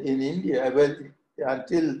is in India, well,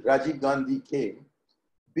 until Rajiv Gandhi came,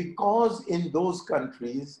 because in those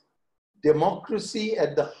countries, democracy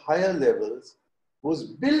at the higher levels was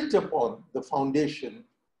built upon the foundation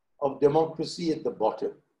of democracy at the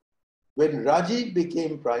bottom. When Rajiv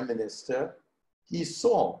became Prime Minister, he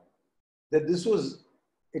saw that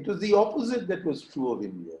it was the opposite that was true of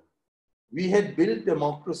India. We had built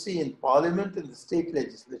democracy in parliament and the state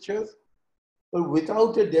legislatures, but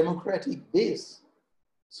without a democratic base.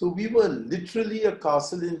 So we were literally a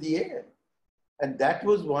castle in the air. And that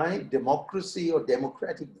was why democracy or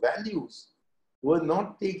democratic values were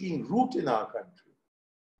not taking root in our country.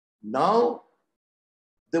 Now,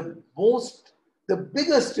 the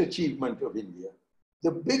biggest achievement of India,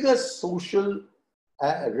 the biggest social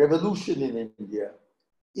revolution in India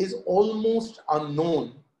is almost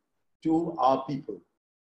unknown to our people.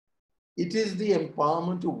 It is the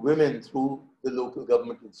empowerment of women through the local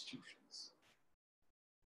government institutions.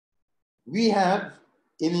 We have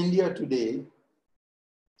in India today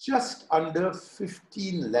just under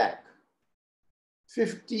 15 lakh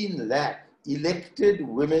elected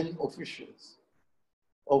women officials,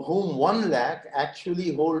 of whom 1 lakh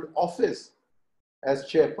actually hold office as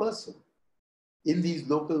chairperson in these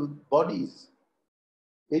local bodies.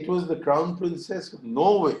 It was the Crown Princess of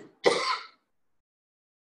Norway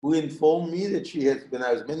who informed me that she has, when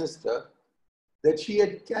I was minister, that she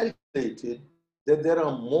had calculated that there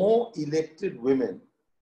are more elected women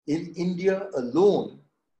in India alone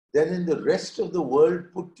than in the rest of the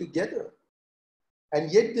world put together.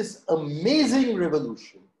 And yet this amazing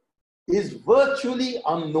revolution is virtually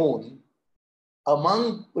unknown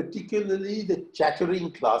among particularly the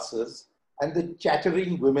chattering classes and the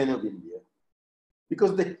chattering women of India.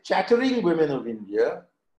 Because the chattering women of India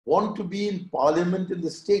want to be in parliament and the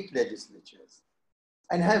state legislatures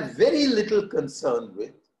and have very little concern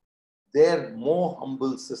with their more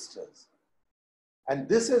humble sisters. And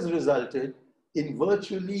this has resulted in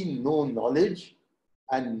virtually no knowledge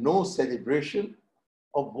and no celebration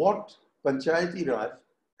of what Panchayati Raj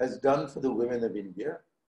has done for the women of India.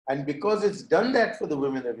 And because it's done that for the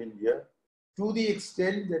women of India, to the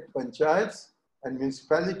extent that panchayats and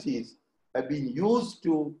municipalities have been used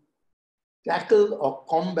to tackle or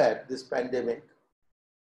combat this pandemic,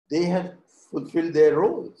 they have fulfilled their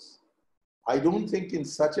roles. I don't think in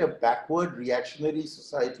such a backward reactionary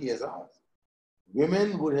society as ours,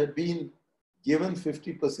 women would have been given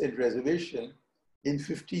 50% reservation in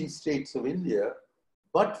 15 states of India,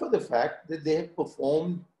 but for the fact that they have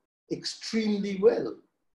performed extremely well.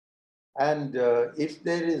 And if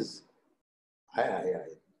there is, I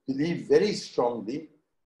believe very strongly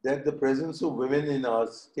that the presence of women in our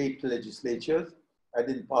state legislatures and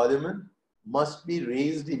in parliament must be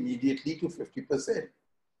raised immediately to 50%.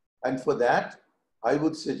 And for that, I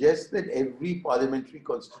would suggest that every parliamentary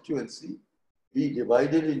constituency be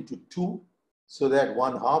divided into two, so that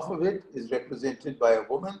one half of it is represented by a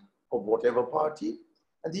woman of whatever party,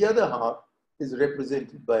 and the other half is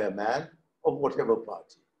represented by a man of whatever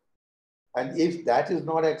party. And if that is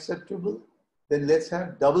not acceptable, then let's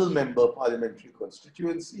have double member parliamentary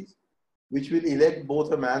constituencies, which will elect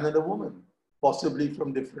both a man and a woman, possibly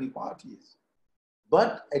from different parties.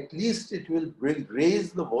 But at least it will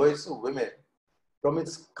raise the voice of women from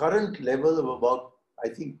its current level of about, I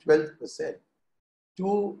think, 12%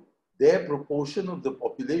 to their proportion of the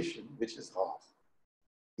population, which is half.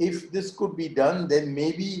 If this could be done, then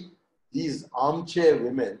maybe these armchair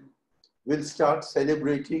women will start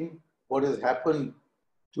celebrating what has happened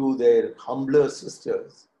to their humbler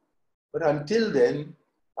sisters. But until then,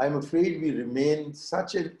 I'm afraid we remain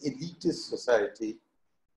such an elitist society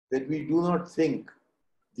that we do not think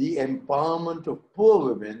the empowerment of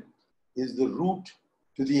poor women is the route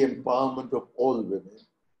to the empowerment of all women,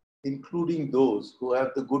 including those who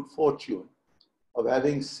have the good fortune of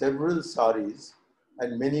having several saris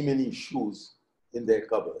and many, many shoes in their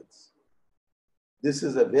cupboards. This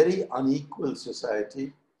is a very unequal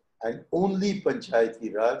society, and only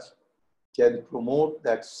Panchayati Raj can promote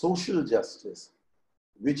that social justice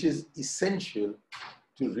which is essential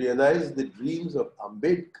to realize the dreams of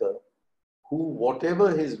Ambedkar, who,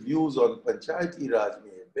 whatever his views on Panchayati Raj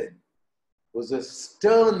may have been, was a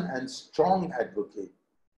stern and strong advocate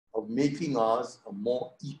of making ours a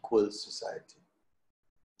more equal society.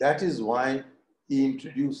 That is why he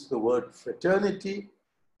introduced the word fraternity,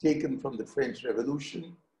 taken from the French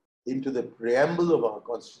Revolution, into the preamble of our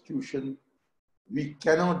Constitution. We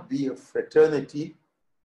cannot be a fraternity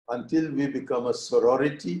until we become a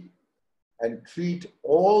sorority and treat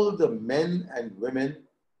all the men and women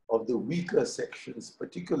of the weaker sections,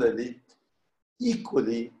 particularly,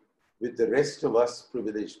 equally with the rest of us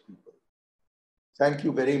privileged people. Thank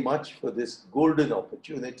you very much for this golden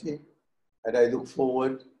opportunity, and I look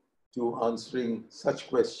forward to answering such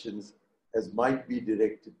questions as might be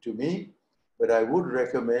directed to me, but I would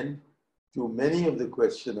recommend to many of the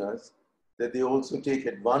questioners that they also take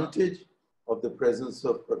advantage of the presence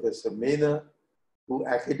of Professor Manor, who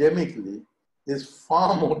academically is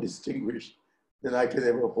far more distinguished than I can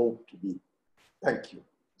ever hope to be. Thank you.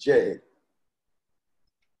 Jai Hind.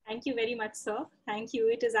 Thank you very much, sir. Thank you.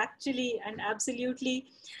 It is actually and absolutely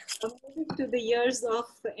amazing to the ears of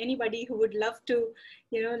anybody who would love to,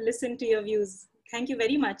 listen to your views. Thank you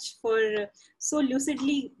very much for so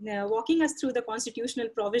lucidly walking us through the constitutional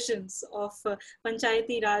provisions of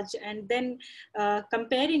Panchayati Raj, and then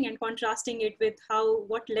comparing and contrasting it with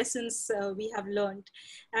what lessons we have learned.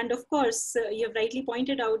 And of course, you have rightly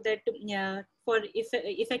pointed out that for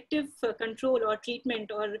effective control or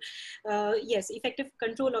treatment, or effective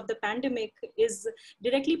control of the pandemic is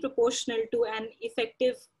directly proportional to an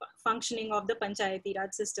effective functioning of the Panchayati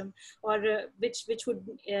Raj system, or which would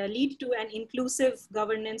lead to an inclusive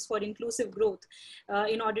governance for inclusive growth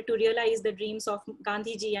in order to realize the dreams of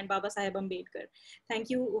Gandhiji and Baba Saheb Ambedkar.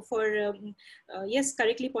 Thank you for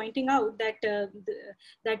correctly pointing out that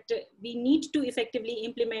that we need to effectively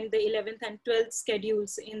implement the 11th and 12th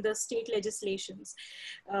schedules in the state legislations.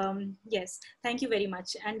 Yes, thank you very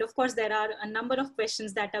much. And of course, there are a number of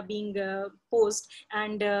questions that are being posed,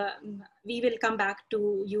 and we will come back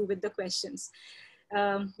to you with the questions.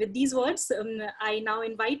 With these words, I now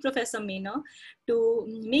invite Professor Manor to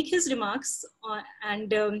make his remarks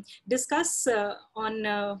and discuss on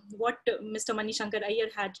what Mr. Shankar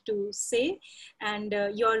Aiyar had to say, and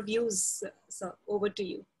your views, sir. Over to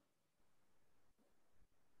you.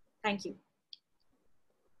 Thank you.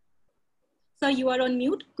 Sir, you are on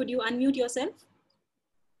mute. Could you unmute yourself?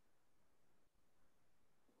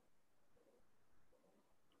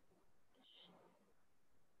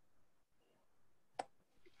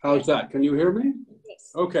 How's that? Can you hear me?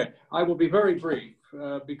 Yes. Okay, I will be very brief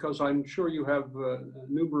because I'm sure you have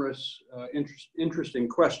numerous interesting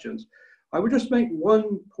questions. I would just make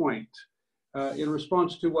one point in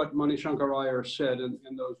response to what Shankar Aiyar said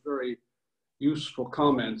in those very useful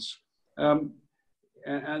comments.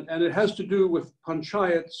 And it has to do with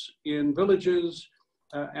panchayats in villages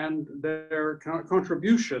and their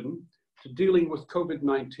contribution to dealing with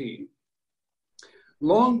COVID-19.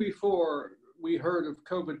 Long before we heard of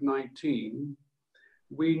COVID-19,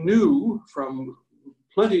 we knew from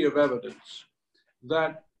plenty of evidence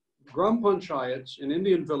that gram panchayats in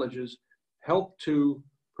Indian villages help to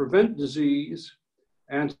prevent disease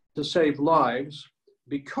and to save lives,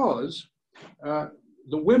 because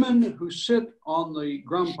the women who sit on the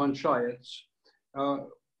gram panchayats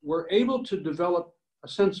were able to develop a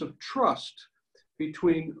sense of trust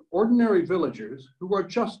between ordinary villagers who are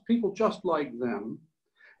just people just like them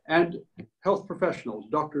and health professionals,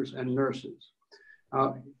 doctors and nurses.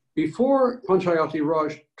 Before Panchayati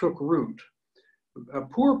Raj took root,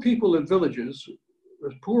 poor people in villages,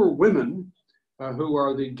 poor women who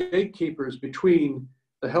are the gatekeepers between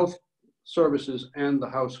the health services and the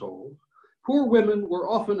household, poor women were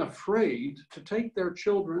often afraid to take their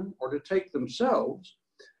children or to take themselves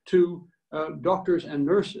to doctors and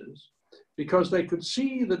nurses, because they could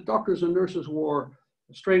see that doctors and nurses wore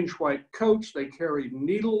strange white coats, they carried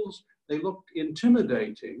needles, they looked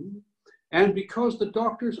intimidating. And because the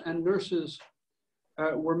doctors and nurses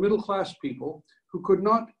were middle-class people who could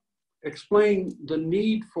not explain the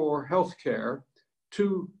need for healthcare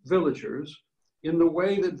to villagers in the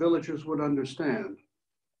way that villagers would understand,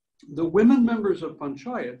 the women members of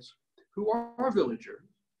panchayats, who are villagers,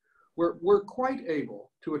 were quite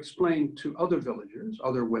able to explain to other villagers,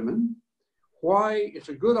 other women, why it's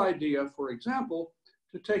a good idea, for example,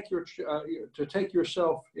 to take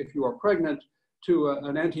yourself, if you are pregnant, to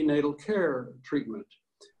an antenatal care treatment,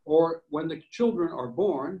 or when the children are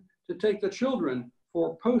born, to take the children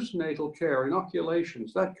for postnatal care,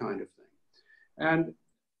 inoculations, that kind of thing. And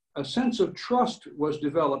a sense of trust was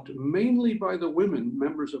developed mainly by the women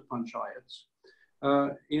members of panchayats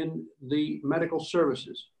in the medical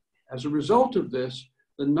services. As a result of this,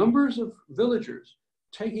 the numbers of villagers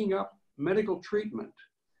taking up medical treatment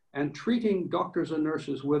and treating doctors and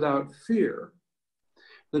nurses without fear,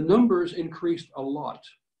 the numbers increased a lot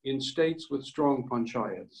in states with strong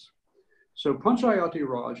panchayats. So Panchayati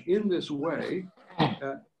Raj, in this way,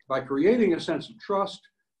 by creating a sense of trust,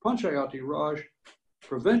 Panchayati Raj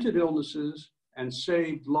prevented illnesses and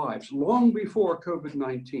saved lives long before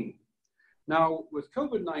COVID-19. Now, with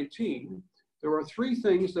COVID-19, there are three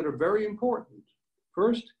things that are very important.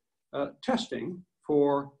 First, testing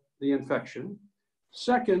for the infection.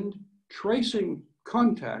 Second, tracing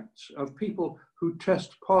contacts of people who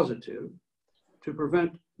test positive to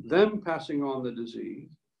prevent them passing on the disease.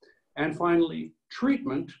 And finally,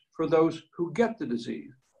 treatment for those who get the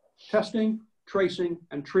disease. Testing, tracing,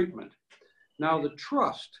 and treatment. Now, the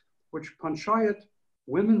trust which Panchayat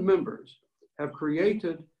women members have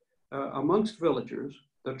created amongst villagers,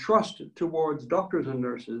 the trust towards doctors and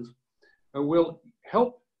nurses, will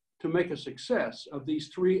help to make a success of these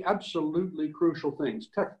three absolutely crucial things: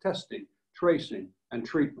 testing, tracing, and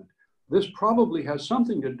treatment. This probably has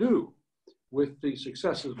something to do with the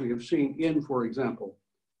successes we have seen in, for example,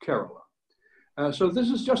 Kerala. So this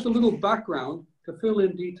is just a little background to fill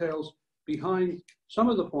in details behind some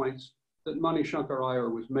of the points that Mani Shankar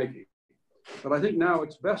Aiyar was making. But I think now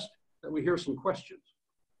it's best that we hear some questions.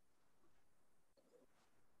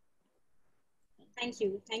 Thank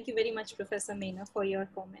you. Thank you very much, Professor Manor, for your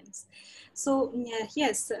comments. So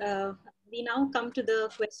yes, we now come to the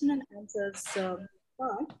question and answers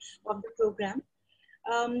part of the program.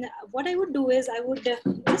 What I would do is I would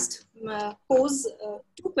just pose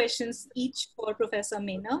two questions each for Professor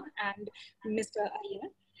Manor and Mr. Aiyar,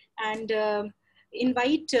 and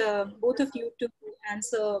invite both of you to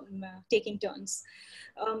answer taking turns.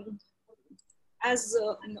 As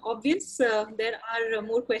obvious, there are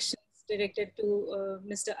more questions directed to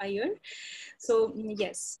Mr. Aiyar. So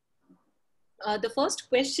yes, the first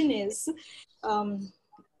question is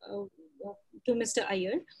to Mr.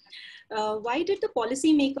 Aiyar. Why did the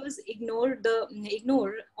policymakers ignore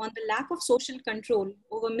on the lack of social control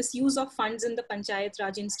over misuse of funds in the Panchayat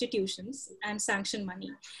Raj institutions and sanction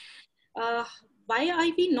money? Why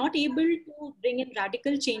are we not able to bring in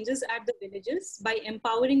radical changes at the villages by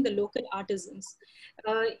empowering the local artisans?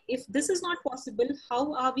 If this is not possible,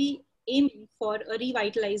 how are we aiming for a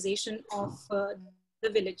revitalization of the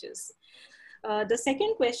villages? The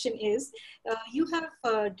second question is, you have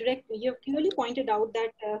clearly pointed out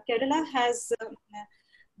that Kerala has,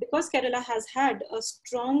 because Kerala has had a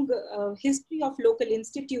strong history of local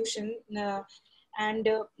institution, and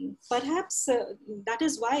perhaps that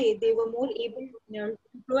is why they were more able to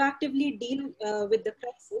proactively deal with the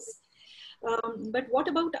crisis. But what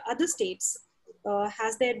about other states?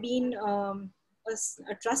 Has there been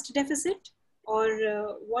a trust deficit,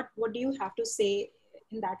 or what do you have to say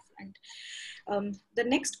in that front? The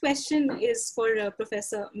next question is for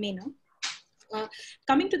Professor Manor.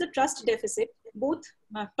 Coming to the trust deficit, both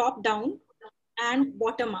top-down and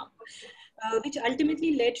bottom-up, which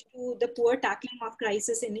ultimately led to the poor tackling of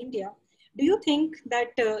crisis in India. Do you think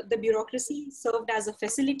that the bureaucracy served as a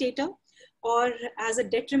facilitator or as a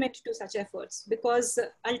detriment to such efforts? Because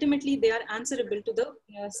ultimately they are answerable to the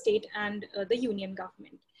state and the union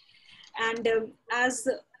government. And as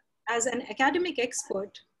an academic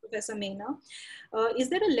expert, Professor Manor, is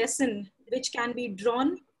there a lesson which can be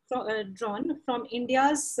drawn from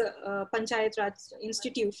India's Panchayat Raj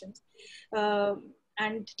institutions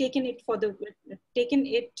and taken it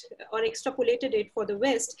or extrapolated it for the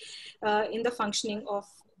West in the functioning of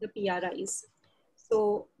the PRIs?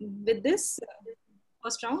 So with this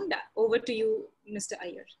first round, over to you, Mr.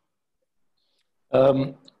 Aiyar.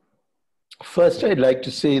 First, I'd like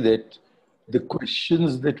to say that the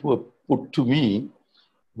questions that were put to me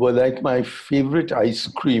were like my favorite ice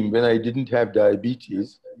cream when I didn't have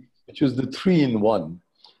diabetes, which was the 3-in-1.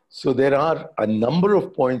 So there are a number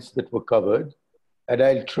of points that were covered, and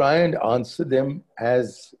I'll try and answer them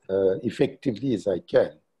as effectively as I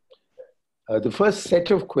can. The first set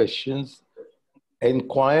of questions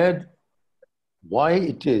inquired why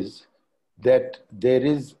it is that there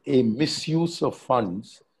is a misuse of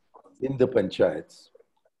funds in the panchayats.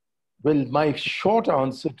 Well, my short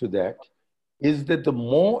answer to that is that the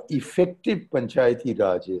more effective Panchayati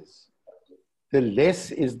Raj is, the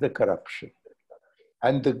less is the corruption.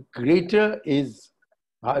 And the greater is,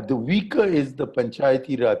 the weaker is the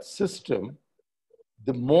Panchayati Raj system,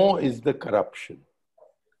 the more is the corruption.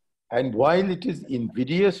 And while it is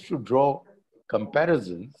invidious to draw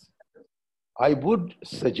comparisons, I would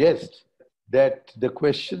suggest that the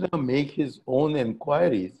questioner make his own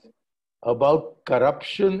inquiries about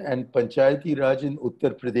corruption and Panchayati Raj in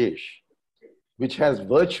Uttar Pradesh, which has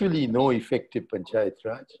virtually no effective Panchayat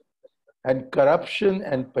Raj, and corruption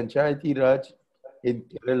and Panchayati Raj in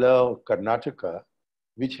Kerala or Karnataka,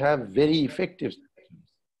 which have very effective systems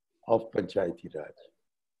of Panchayati Raj.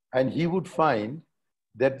 And he would find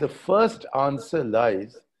that the first answer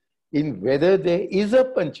lies in whether there is a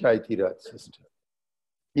Panchayati Raj system.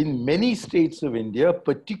 In many states of India,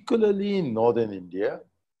 particularly in northern India,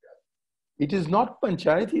 it is not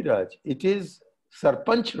Panchayati Raj, it is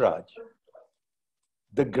Sarpanch Raj.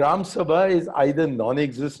 The Gram Sabha is either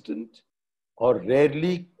non-existent or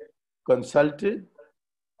rarely consulted,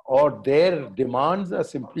 or their demands are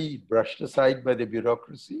simply brushed aside by the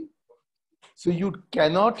bureaucracy. So you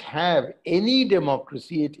cannot have any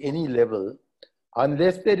democracy at any level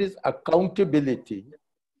unless there is accountability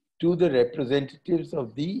to the representatives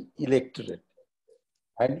of the electorate.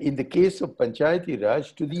 And in the case of Panchayati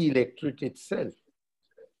Raj, to the electorate itself.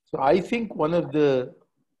 So I think one of the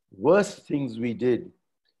worst things we did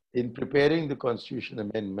in preparing the Constitution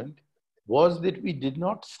Amendment was that we did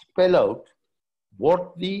not spell out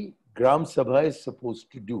what the Gram Sabha is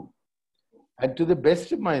supposed to do. And to the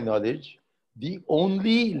best of my knowledge, the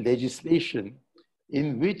only legislation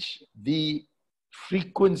in which the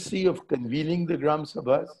frequency of convening the Gram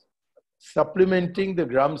Sabhas, supplementing the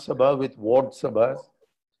Gram Sabha with ward Sabhas,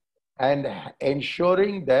 and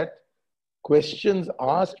ensuring that questions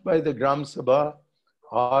asked by the Gram Sabha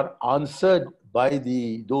are answered by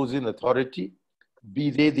those in authority, be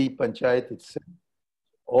they the Panchayat itself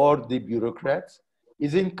or the bureaucrats,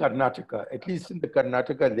 is in Karnataka, at least in the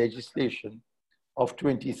Karnataka legislation of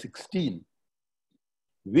 2016,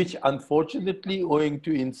 which unfortunately, owing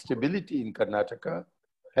to instability in Karnataka,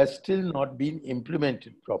 has still not been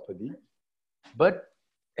implemented properly. But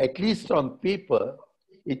at least on paper,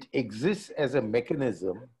 it exists as a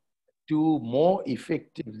mechanism to more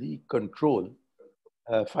effectively control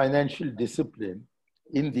financial discipline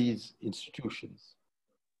in these institutions.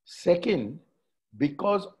 Second,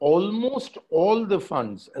 because almost all the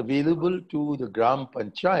funds available to the Gram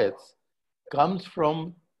Panchayats comes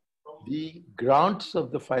from the grants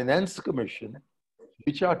of the Finance Commission,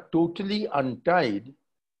 which are totally untied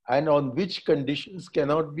and on which conditions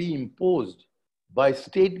cannot be imposed by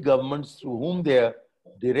state governments through whom they are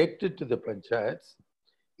directed to the Panchayats.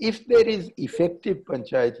 If there is effective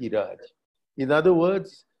Panchayati Raj, in other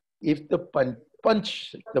words, if the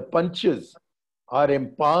punches are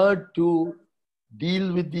empowered to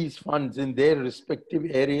deal with these funds in their respective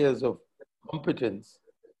areas of competence,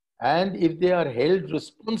 and if they are held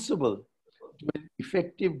responsible to an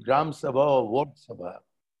effective Gram Sabha or Ward Sabha,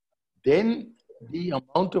 then the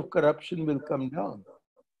amount of corruption will come down.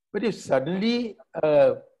 But if suddenly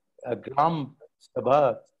a Gram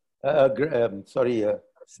Sabha, a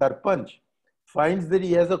Sarpanch finds that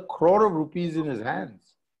he has 1 crore of rupees in his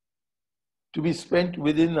hands to be spent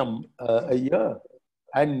within a year,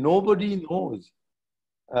 and nobody knows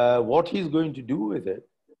what he's going to do with it,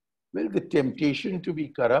 well, the temptation to be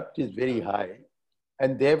corrupt is very high.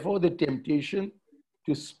 And therefore, the temptation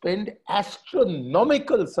to spend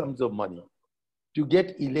astronomical sums of money to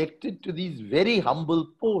get elected to these very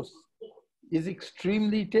humble posts is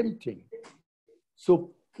extremely tempting.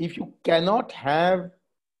 So if you cannot have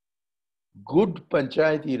good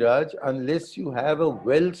Panchayati Raj unless you have a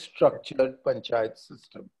well-structured Panchayat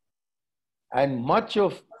system, and much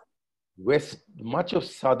of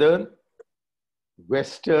southern,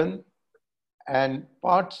 western, and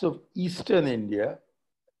parts of eastern India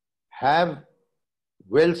have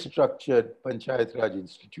well-structured Panchayat Raj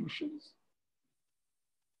institutions.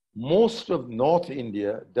 Most of North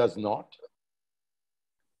India does not.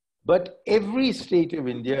 But every state of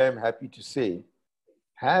India, I'm happy to say,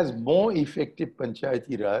 has more effective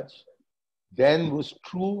Panchayati Raj than was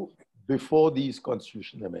true before these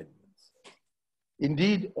constitutional amendments.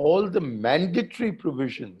 Indeed, all the mandatory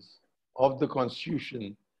provisions of the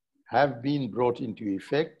Constitution have been brought into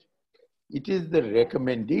effect. It is the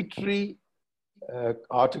recommendatory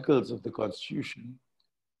articles of the Constitution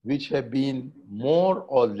which have been more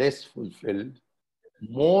or less fulfilled,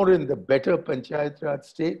 more in the better Panchayat Raj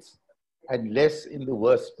states and less in the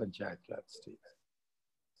worst Panchayat Raj states.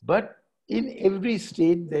 But in every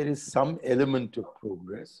state, there is some element of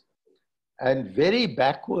progress, and very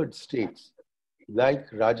backward states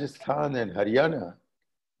like Rajasthan and Haryana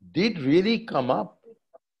did really come up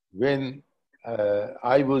when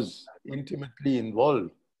I was intimately involved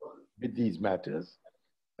with these matters.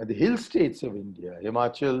 And the hill states of India,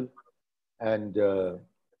 Himachal and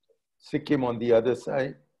Sikkim on the other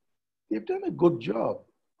side, they've done a good job.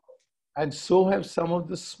 And so have some of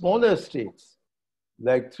the smaller states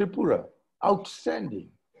like Tripura, outstanding.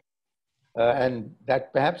 And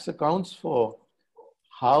that perhaps accounts for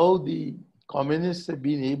how the communists have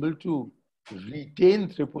been able to retain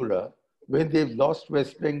Tripura when they've lost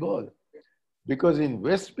West Bengal. Because in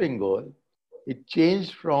West Bengal, it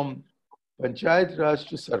changed from Panchayati Raj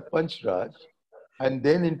to Sarpanch Raj and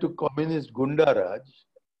then into communist Gunda Raj.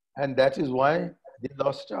 And that is why they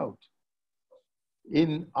lost out.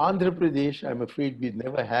 In Andhra Pradesh, I'm afraid we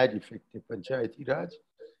never had effective Panchayati Raj.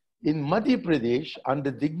 In Madhya Pradesh,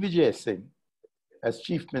 under Digvijay Singh as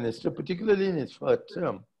chief minister, particularly in his first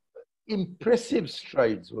term, impressive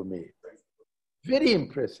strides were made. Very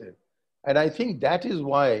impressive. And I think that is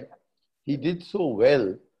why he did so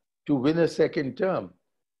well to win a second term.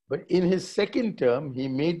 But in his second term, he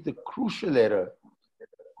made the crucial error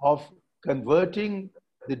of converting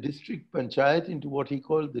the district panchayat into what he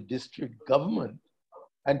called the district government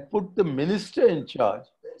and put the minister in charge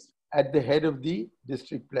at the head of the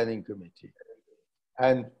district planning committee.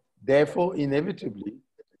 And therefore, inevitably,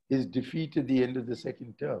 his defeat at the end of the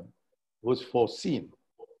second term was foreseen.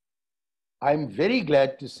 I'm very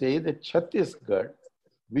glad to say that Chhattisgarh,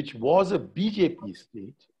 which was a BJP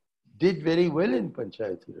state, did very well in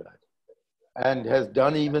Panchayati Raj and has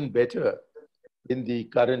done even better in the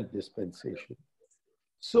current dispensation.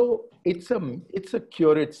 So it's a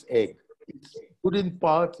curate's egg. It's good in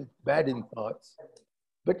parts, it's bad in parts.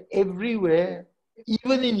 But everywhere,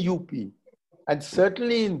 even in UP, and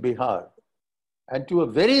certainly in Bihar, and to a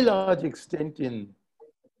very large extent in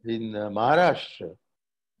Maharashtra,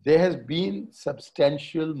 there has been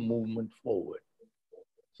substantial movement forward.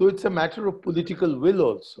 So it's a matter of political will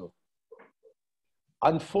also.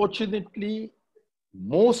 Unfortunately,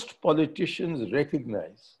 most politicians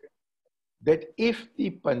recognize that if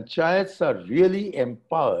the panchayats are really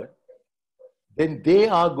empowered, then they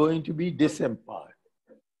are going to be disempowered.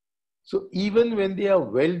 So even when they are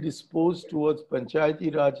well disposed towards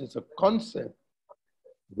Panchayati Raj as a concept,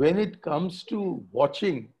 when it comes to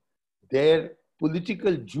watching their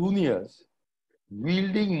political juniors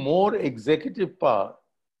wielding more executive power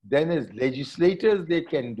than as legislators they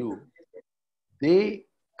can do, they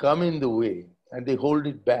come in the way and they hold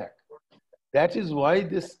it back. That is why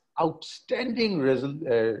this outstanding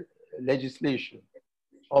legislation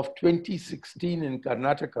of 2016 in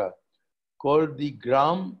Karnataka called the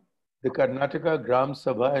Karnataka Gram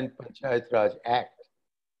Sabha and Panchayat Raj Act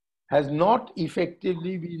has not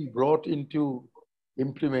effectively been brought into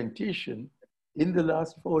implementation in the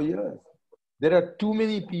last 4 years. There are too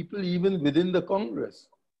many people even within the Congress,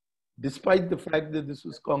 despite the fact that this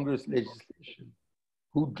was Congress legislation,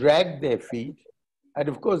 who dragged their feet. And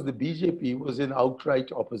of course, the BJP was in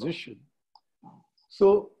outright opposition.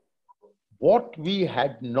 So what we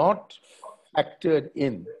had not factored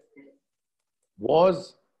in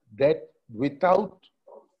was that without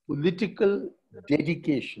political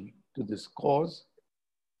dedication to this cause,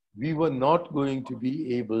 we were not going to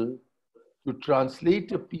be able to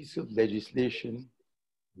translate a piece of legislation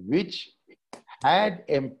which had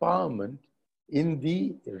empowerment in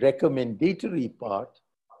the recommendatory part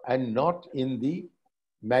and not in the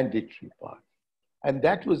mandatory part. And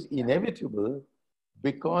that was inevitable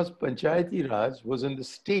because Panchayati Raj was on the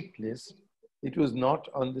state list. It was not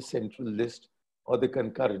on the central list or the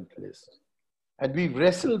concurrent list. And we've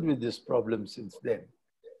wrestled with this problem since then.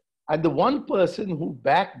 And the one person who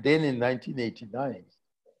back then in 1989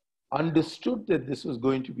 understood that this was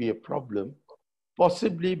going to be a problem,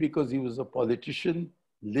 possibly because he was a politician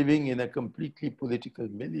living in a completely political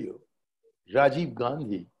milieu, Rajiv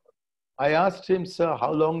Gandhi. I asked him, sir,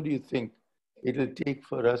 how long do you think it'll take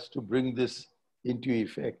for us to bring this into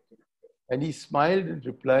effect? And he smiled and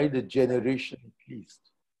replied, a generation at least.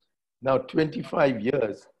 Now, 25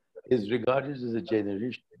 years is regarded as a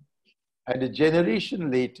generation. And a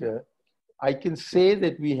generation later, I can say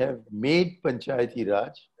that we have made Panchayati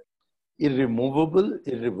Raj irremovable,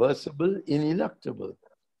 irreversible, ineluctable.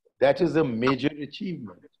 That is a major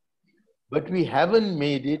achievement. But we haven't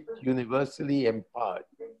made it universally empowered.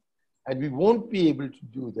 And we won't be able to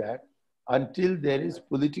do that until there is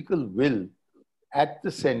political will at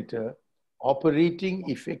the center operating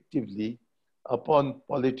effectively upon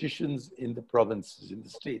politicians in the provinces, in the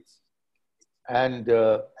states. And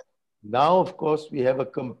now, of course, we have a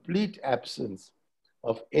complete absence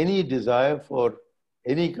of any desire for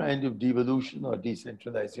any kind of devolution or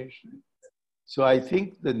decentralization. So I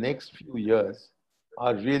think the next few years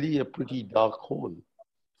are really a pretty dark hole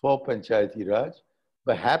for Panchayati Raj.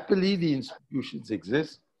 But happily, the institutions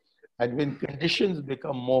exist. And when conditions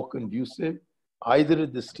become more conducive, either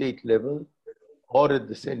at the state level or at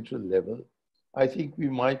the central level, I think we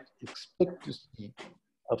might expect to see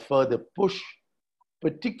a further push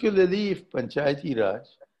particularly if Panchayati Raj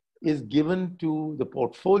is given to the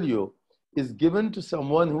portfolio, is given to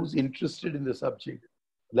someone who's interested in the subject,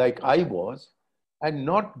 like I was, and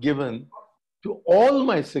not given to all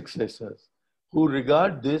my successors who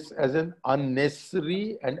regard this as an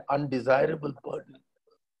unnecessary and undesirable burden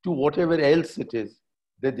to whatever else it is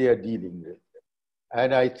that they are dealing with.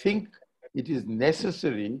 And I think it is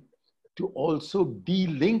necessary to also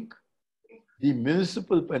de-link the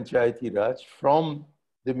municipal Panchayati Raj from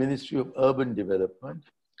the Ministry of Urban Development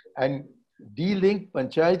and de-link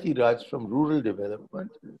Panchayati Raj from rural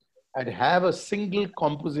development and have a single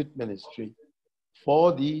composite ministry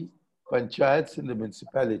for the panchayats in the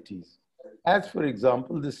municipalities, as for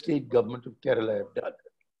example, the state government of Kerala have done.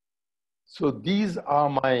 So these are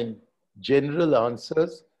my general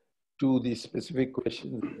answers to the specific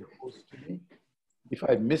questions that were posed to me. If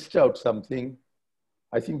I missed out something,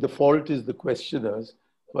 I think the fault is the questioners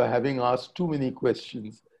for having asked too many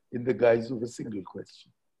questions in the guise of a single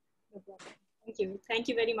question. No problem. Thank you. Thank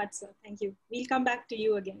you very much, sir. Thank you. We'll come back to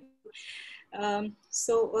you again.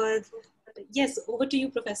 Yes, over to you,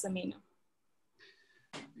 Professor Manor.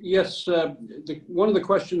 Yes, one of the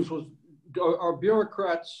questions was, are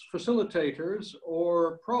bureaucrats facilitators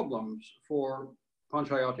or problems for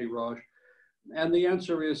Panchayati Raj? And the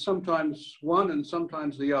answer is sometimes one and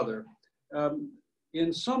sometimes the other.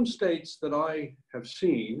 In some states that I have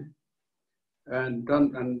seen and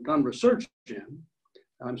done research in,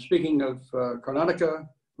 I'm speaking of Karnataka,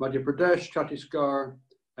 Madhya Pradesh, Chhattisgarh,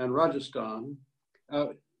 and Rajasthan,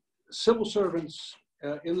 civil servants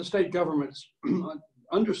in the state governments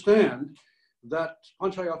understand that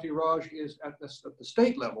Panchayati Raj is at the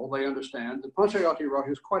state level. They understand that Panchayati Raj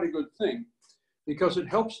is quite a good thing because it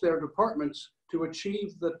helps their departments to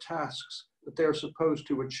achieve the tasks that they're supposed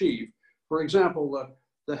to achieve. For example,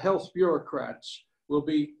 the health bureaucrats will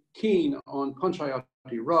be keen on Panchayati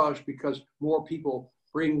Raj because more people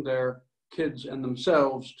bring their kids and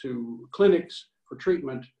themselves to clinics for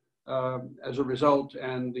treatment as a result,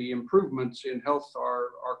 and the improvements in health are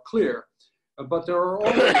clear. But there are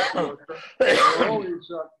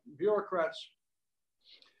always, bureaucrats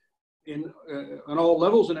in all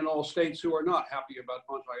levels and in all states who are not happy about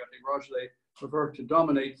Panchayati Raj. They prefer to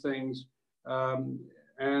dominate things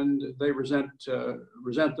and they resent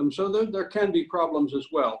them. So there can be problems as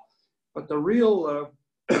well. But the real,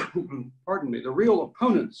 pardon me, the real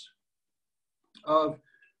opponents of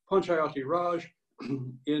Panchayati Raj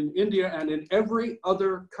in India and in every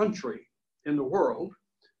other country in the world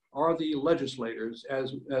are the legislators.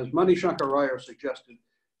 As Mani Shankar Aiyar suggested,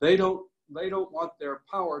 they don't want their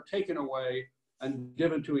power taken away and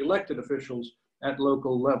given to elected officials at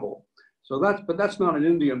local level. So but that's not an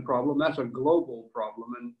Indian problem, that's a global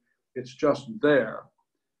problem, and it's just there.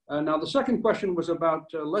 Now the second question was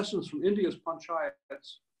about lessons from India's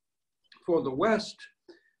panchayats for the West,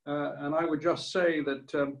 and I would just say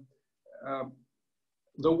that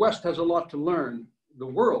the West has a lot to learn, the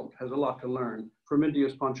world has a lot to learn from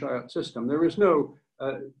India's panchayat system. There is no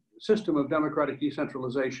system of democratic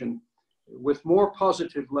decentralization with more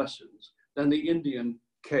positive lessons than the Indian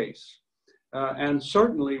case. And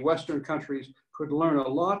certainly Western countries could learn a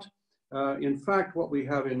lot. In fact, what we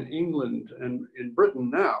have in England and in Britain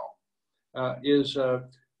now is a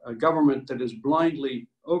government that is blindly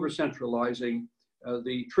over-centralizing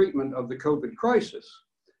the treatment of the COVID crisis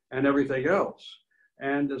and everything else.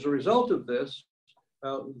 And as a result of this,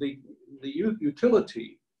 the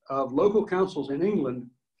utility of local councils in England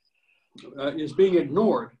is being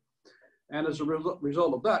ignored. And as a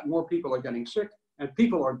result of that, more people are getting sick and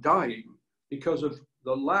people are dying because of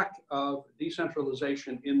the lack of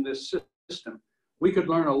decentralization in this system. We could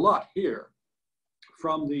learn a lot here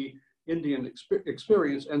from the Indian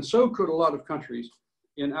experience, and so could a lot of countries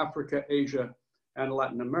in Africa, Asia, and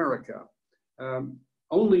Latin America.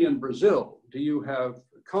 Only in Brazil do you have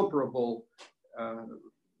comparable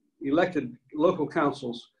elected local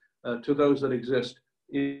councils to those that exist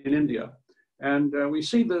in India. And we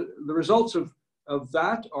see the results of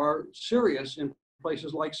that are serious in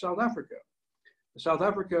places like South Africa. South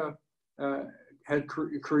Africa had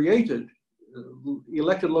created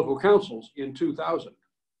elected local councils in 2000,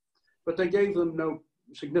 but they gave them no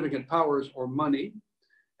significant powers or money,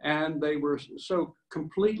 and they were so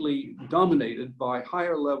completely dominated by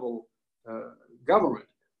higher level government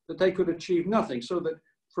that they could achieve nothing. So that,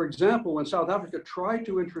 for example, when South Africa tried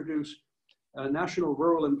to introduce a national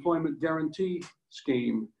rural employment guarantee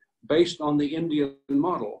scheme based on the Indian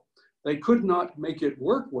model, they could not make it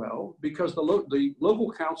work well because the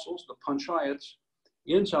local councils, the panchayats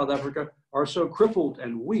in South Africa, are so crippled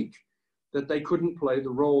and weak that they couldn't play the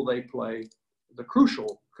role they play the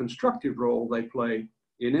crucial constructive role they play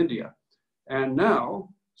in India. And now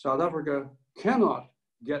South Africa cannot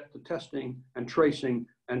get the testing and tracing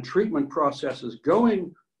and treatment processes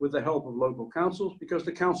going with the help of local councils because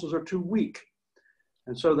the councils are too weak.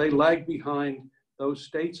 And so they lag behind those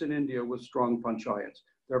states in India with strong panchayats.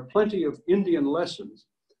 There are plenty of Indian lessons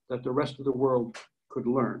that the rest of the world could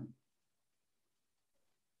learn.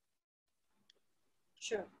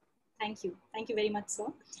 Sure. Thank you. Thank you very much, sir.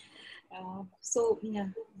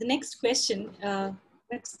 The next question,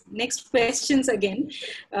 next questions again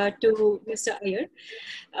to Mr. Aiyar.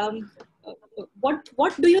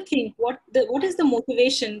 What do you think? What is the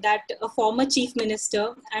motivation that a former chief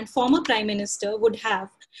minister and former prime minister would have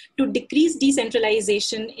to decrease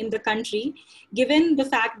decentralization in the country, given the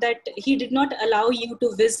fact that he did not allow you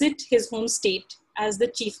to visit his home state as the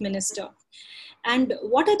chief minister? And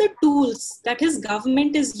what are the tools that his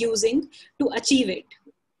government is using to achieve it?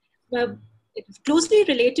 Closely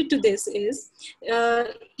related to this is,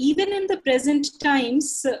 even in the present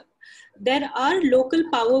times, there are local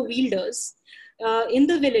power wielders in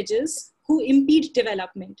the villages who impede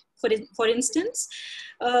development. For instance,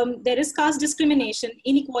 there is caste discrimination,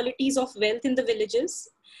 inequalities of wealth in the villages,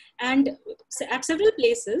 and at several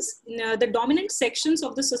places, the dominant sections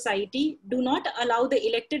of the society do not allow the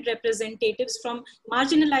elected representatives from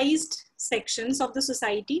marginalized sections of the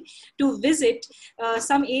society to visit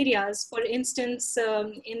some areas. For instance,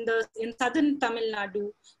 in southern Tamil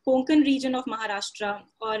Nadu, Konkan region of Maharashtra,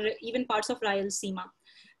 or even parts of Rayalaseema.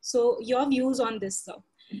 So your views on this, sir.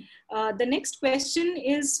 The next question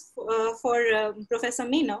is for Professor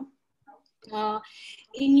Manor.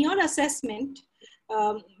 In your assessment,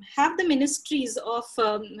 have the ministries of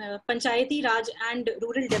Panchayati Raj and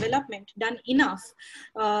rural development done enough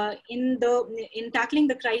in tackling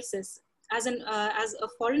the crisis? As a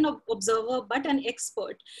foreign observer, but an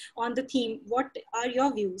expert on the theme, what are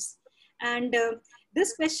your views? And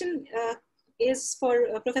this question is for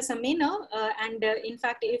Professor Manor, and in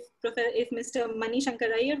fact, if Mr. Mani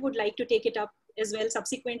Shankar Aiyar would like to take it up as well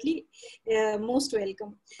subsequently, most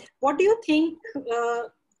welcome. What do you think?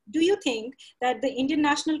 Do you think that the Indian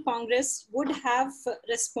National Congress would have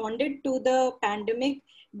responded to the pandemic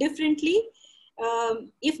differently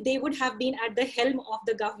if they would have been at the helm of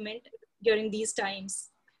the government during these times?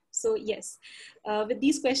 So yes, with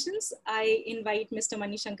these questions, I invite Mr.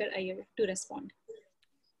 Mani Shankar Aiyar to respond.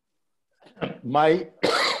 My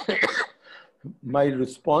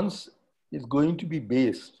response is going to be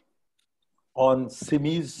based on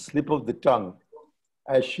Simi's slip of the tongue.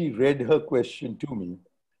 As she read her question to me,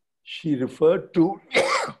 she referred to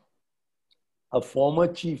a former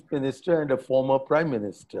chief minister and a former prime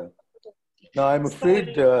minister. Now, I'm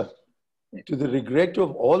afraid, to the regret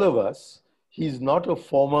of all of us, he's not a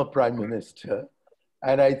former prime minister.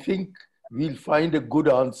 And I think we'll find a good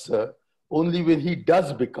answer only when he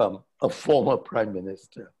does become a former prime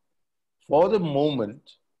minister. For the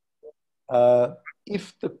moment,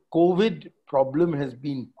 if the COVID problem has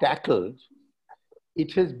been tackled,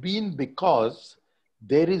 it has been because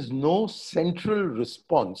there is no central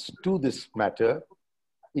response to this matter.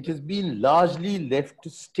 It has been largely left to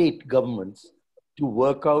state governments to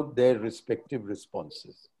work out their respective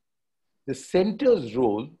responses. The center's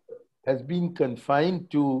role has been confined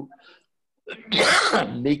to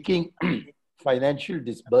making financial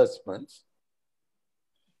disbursements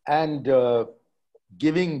and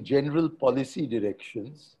giving general policy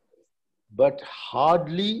directions, but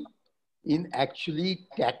hardly in actually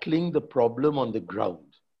tackling the problem on the ground.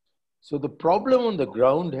 So the problem on the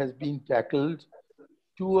ground has been tackled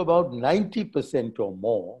to about 90% or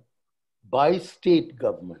more by state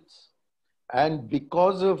governments. And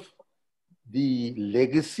because of the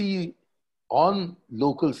legacy on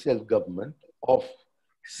local self-government of,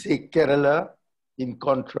 say, Kerala, in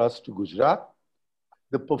contrast to Gujarat,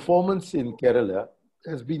 the performance in Kerala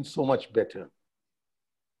has been so much better.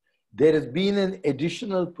 There has been an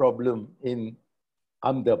additional problem in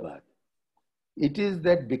Ahmedabad. It is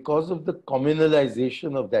that because of the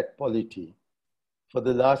communalization of that polity for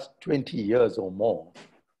the last 20 years or more,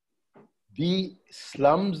 the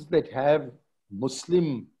slums that have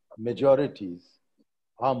Muslim majorities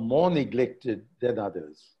are more neglected than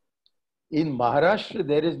others. In Maharashtra,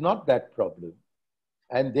 there is not that problem.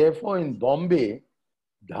 And therefore, in Bombay,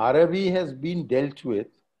 Dharavi has been dealt with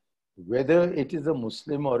whether it is a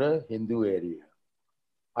Muslim or a Hindu area.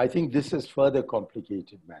 I think this has further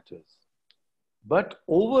complicated matters. But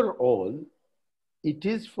overall, it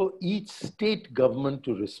is for each state government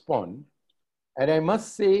to respond. And I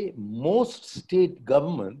must say, most state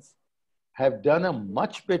governments have done a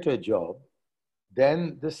much better job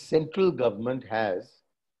than the central government has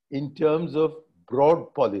in terms of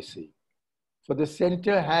broad policy. For the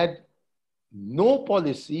center had no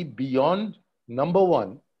policy beyond, number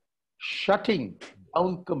one, shutting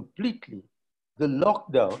down completely the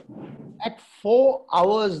lockdown at 4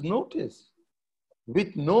 hours notice,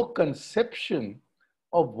 with no conception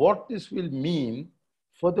of what this will mean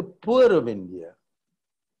for the poor of India.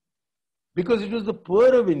 Because it was the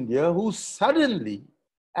poor of India who suddenly,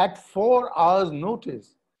 at 4 hours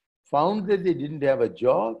notice, found that they didn't have a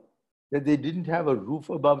job, that they didn't have a roof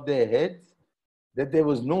above their heads, that there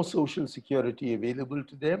was no social security available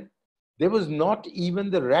to them. There was not even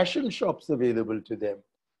the ration shops available to them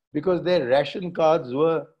because their ration cards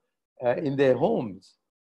were in their homes,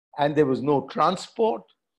 and there was no transport.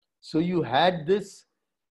 So you had this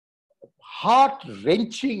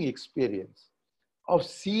heart-wrenching experience of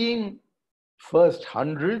seeing first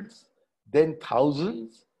hundreds, then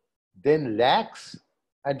thousands, then lakhs,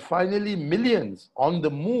 and finally millions on the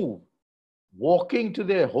move, walking to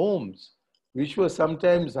their homes, which were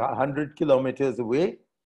sometimes 100 kilometers away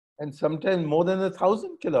and sometimes more than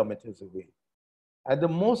 1,000 kilometers away. And the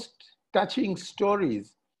most touching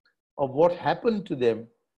stories of what happened to them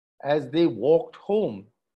as they walked home.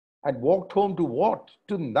 And walked home to what?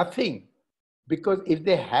 To nothing. Because if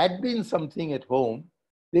there had been something at home,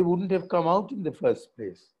 they wouldn't have come out in the first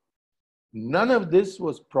place. None of this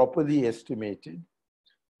was properly estimated,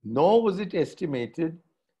 nor was it estimated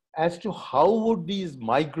as to how would these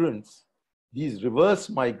migrants, these reverse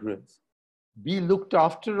migrants, be looked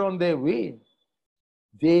after on their way.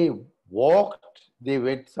 They walked, they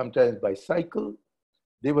went sometimes by cycle,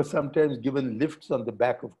 they were sometimes given lifts on the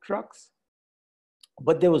back of trucks,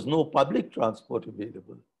 but there was no public transport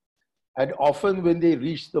available. And often when they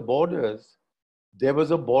reached the borders, there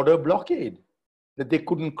was a border blockade that they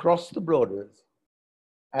couldn't cross the borders.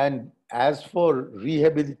 And as for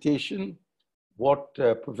rehabilitation, what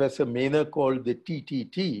Professor Manor called the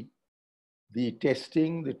TTT, the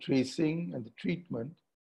testing, the tracing, and the treatment,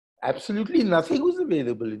 absolutely nothing was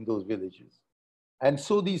available in those villages. And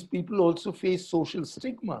so these people also face social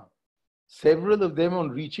stigma. Several of them, on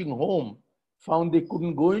reaching home, found they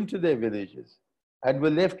couldn't go into their villages and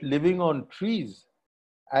were left living on trees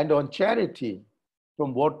and on charity.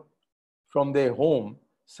 From their home,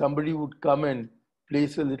 somebody would come and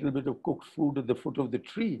place a little bit of cooked food at the foot of the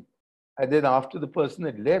tree. And then after the person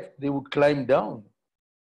had left, they would climb down.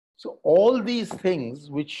 So all these things,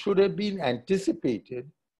 which should have been anticipated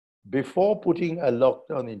before putting a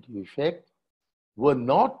lockdown into effect, were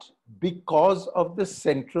not because of the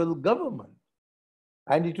central government.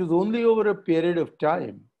 And it was only over a period of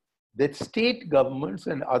time that state governments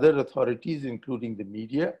and other authorities, including the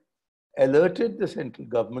media, alerted the central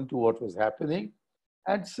government to what was happening,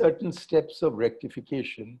 and certain steps of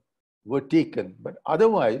rectification were taken. But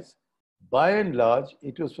otherwise, by and large,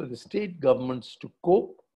 it was for the state governments to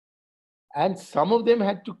cope, and some of them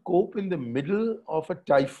had to cope in the middle of a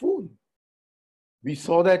typhoon. We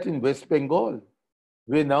saw that in West Bengal.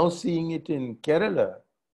 We're now seeing it in Kerala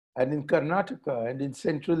and in Karnataka and in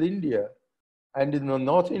central India and in the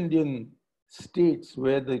North Indian states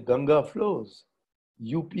where the Ganga flows,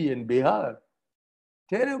 UP and Bihar.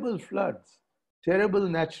 Terrible floods, terrible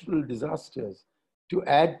natural disasters to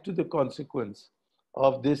add to the consequence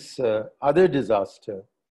of this other disaster.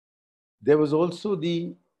 There was also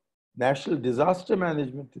the National Disaster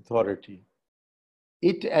Management Authority.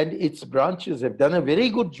 It and its branches have done a very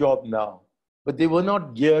good job now, but they were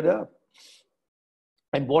not geared up.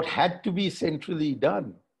 And what had to be centrally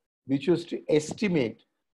done, which was to estimate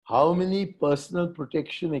how many personal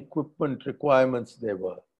protection equipment requirements there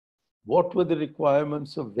were. What were the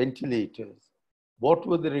requirements of ventilators? What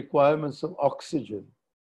were the requirements of oxygen?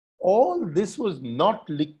 All this was not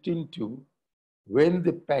looked into when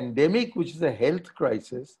the pandemic, which is a health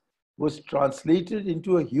crisis, was translated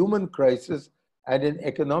into a human crisis and an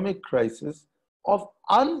economic crisis of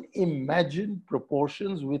unimagined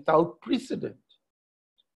proportions without precedent.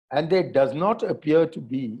 And there does not appear to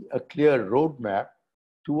be a clear roadmap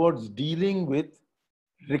towards dealing with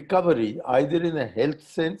recovery, either in a health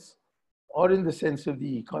sense or in the sense of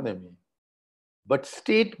the economy. But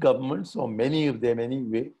state governments, or many of them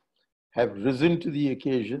anyway, have risen to the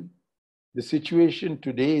occasion. The situation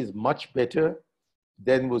today is much better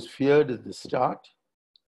than was feared at the start.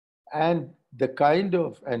 And the kind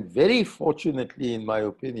of, and very fortunately, in my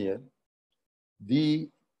opinion, the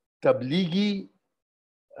Tablighi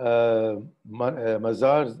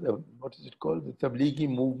Mazars, what is it called? The Tablighi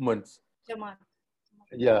movements. Jamaat.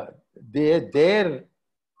 Yeah, their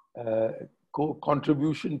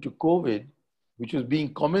contribution to COVID, which was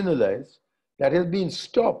being communalized, that has been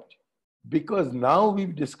stopped because now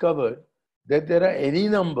we've discovered that there are any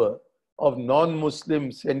number of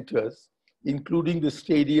non-Muslim centers, including the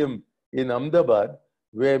stadium in Ahmedabad,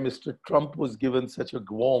 where Mr. Trump was given such a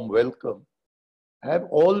warm welcome, have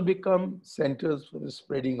all become centers for the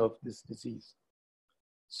spreading of this disease.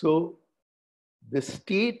 So the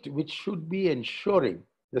state which should be ensuring,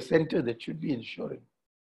 the center that should be ensuring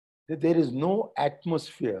that there is no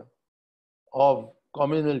atmosphere of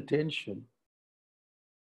communal tension,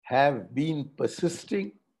 have been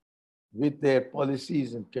persisting with their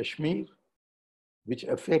policies in Kashmir, which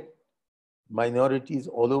affect minorities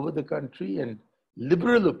all over the country and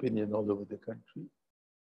liberal opinion all over the country.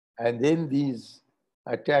 And then these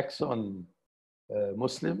attacks on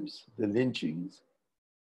Muslims, the lynchings.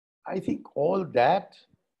 I think all that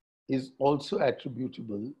is also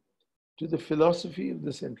attributable to the philosophy of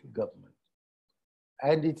the central government.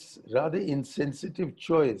 And it's rather insensitive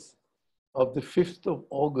choice of the 5th of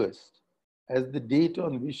August as the date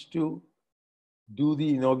on which to do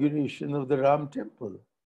the inauguration of the Ram Temple.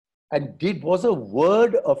 And was a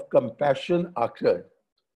word of compassion uttered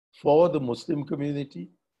for the Muslim community?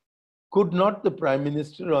 Could not the Prime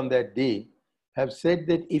Minister on that day have said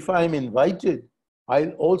that if I'm invited,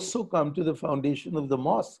 I'll also come to the foundation of the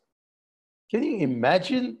mosque? Can you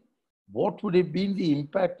imagine what would have been the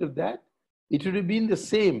impact of that? It would have been the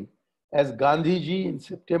same as Gandhiji in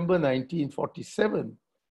September 1947,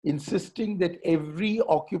 insisting that every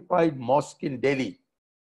occupied mosque in Delhi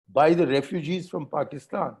by the refugees from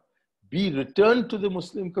Pakistan be returned to the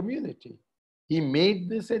Muslim community. He made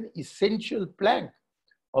this an essential plank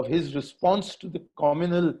of his response to the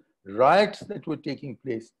communal riots that were taking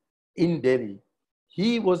place in Delhi.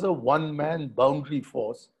 He was a one-man boundary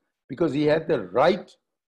force because he had the right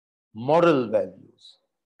moral values.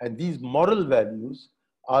 And these moral values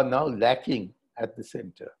are now lacking at the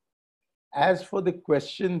center. As for the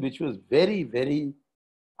question, which was very, very,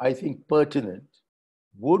 I think, pertinent,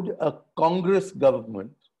 would a Congress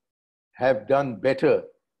government have done better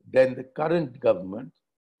than the current government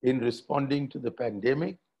in responding to the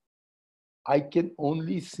pandemic? I can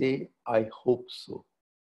only say, I hope so.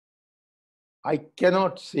 I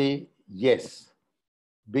cannot say yes,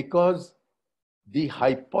 because the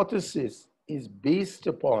hypothesis is based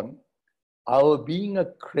upon our being a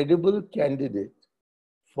credible candidate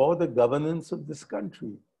for the governance of this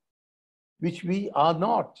country, which we are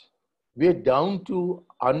not. We're down to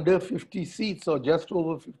under 50 seats or just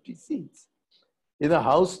over 50 seats in a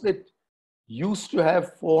house that used to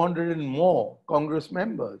have 400 and more Congress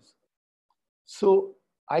members. So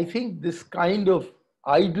I think this kind of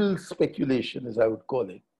idle speculation, as I would call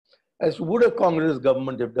it, as would a Congress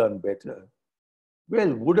government have done better?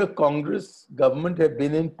 Well, would a Congress government have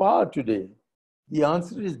been in power today? The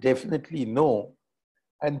answer is definitely no.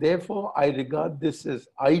 And therefore, I regard this as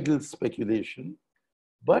idle speculation,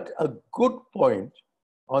 but a good point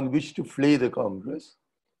on which to flay the Congress.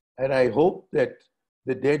 And I hope that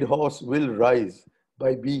the dead horse will rise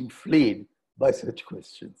by being flayed by such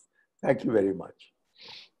questions. Thank you very much.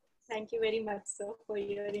 Thank you very much, sir, for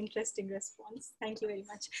your interesting response. Thank you very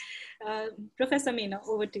much. Professor Manor,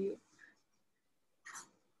 over to you.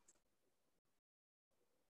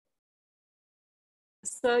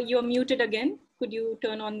 Sir, you're muted again. Could you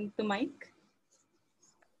turn on the mic?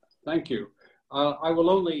 Thank you. I will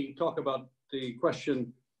only talk about the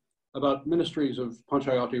question about ministries of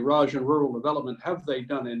Panchayati Raj and rural development. Have they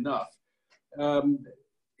done enough?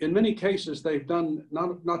 In many cases, they've done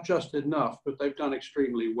not just enough, but they've done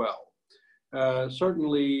extremely well.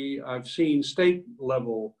 Certainly, I've seen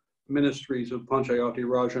state-level ministries of Panchayati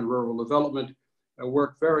Raj and rural development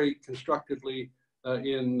work very constructively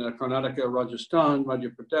in Karnataka, Rajasthan,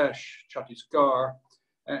 Madhya Pradesh, Chhattisgarh.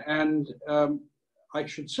 And I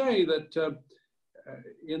should say that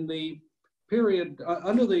in the period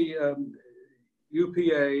under the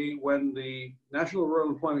UPA, when the National Rural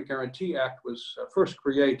Employment Guarantee Act was first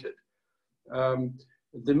created,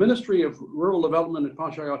 the Ministry of Rural Development and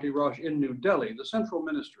Panchayati Raj in New Delhi, the central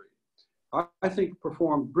ministry, I think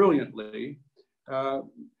performed brilliantly,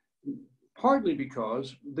 partly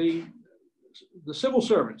because the civil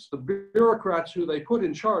servants, the bureaucrats who they put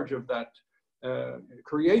in charge of that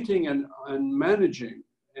creating and managing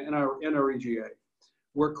NREGA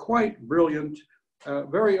were quite brilliant,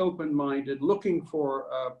 very open-minded, looking for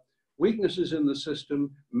weaknesses in the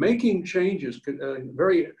system, making changes,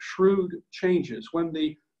 very shrewd changes when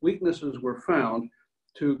the weaknesses were found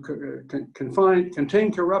to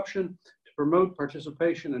contain corruption, to promote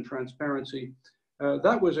participation and transparency.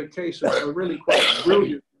 That was a case of a really quite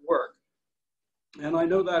brilliant work. And I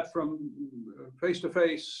know that from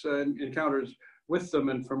face-to-face encounters with them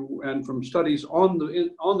and from studies on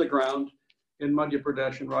the ground in Madhya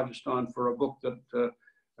Pradesh and Rajasthan for a book that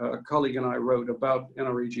a colleague and I wrote about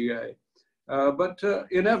NREGA. But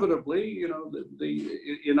inevitably, you know,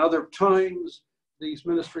 in other times, these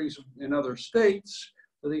ministries in other states,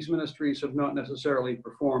 these ministries have not necessarily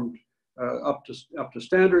performed up to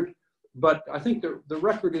standard. But I think the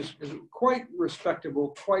record is quite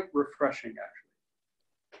respectable, quite refreshing, actually.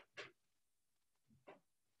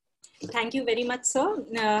 Thank you very much, sir.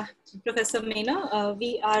 Professor Manor,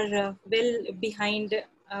 we are well behind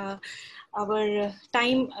our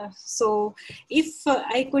time. So if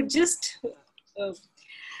I could just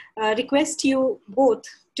request you both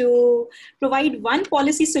to provide one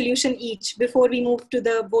policy solution each before we move to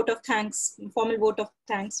the vote of thanks, formal vote of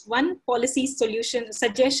thanks. One policy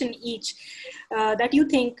suggestion each that you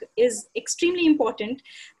think is extremely important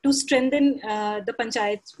to strengthen the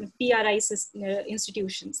Panchayat PRI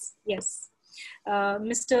institutions. Yes.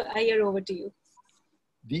 Mr. Aiyar, over to you.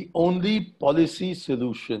 The only policy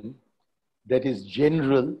solution that is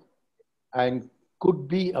general and could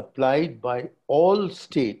be applied by all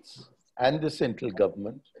states and the central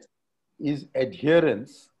government is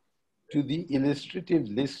adherence to the illustrative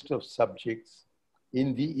list of subjects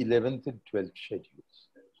in the 11th and 12th schedules.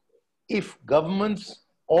 If governments,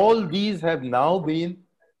 all these have now been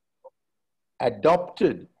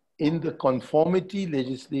adopted in the conformity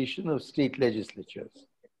legislation of state legislatures.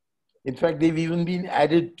 In fact, they've even been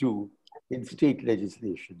added to in state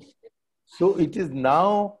legislation. So it is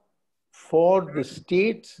now for the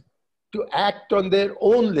states to act on their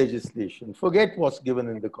own legislation. Forget what's given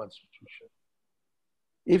in the Constitution.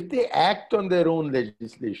 If they act on their own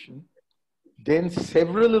legislation, then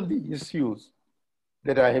several of the issues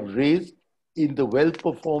that I have raised in the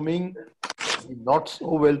well-performing, the not so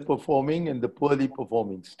well-performing, and the poorly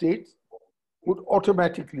performing states would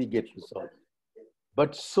automatically get resolved.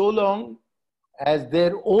 But so long as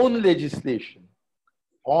their own legislation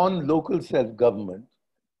on local self-government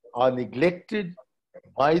are neglected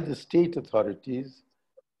by the state authorities,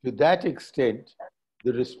 to that extent,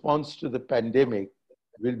 the response to the pandemic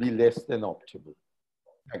will be less than optimal.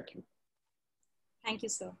 Thank you. Thank you,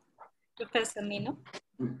 sir. Professor Manor.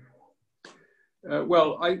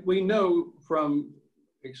 Well, we know from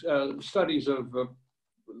studies of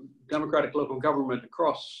democratic local government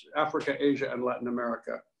across Africa, Asia, and Latin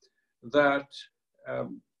America that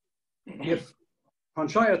if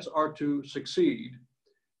panchayats are to succeed,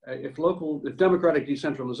 if democratic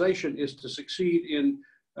decentralization is to succeed in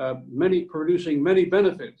producing many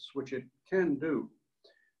benefits, which it can do,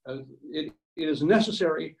 it is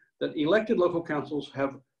necessary that elected local councils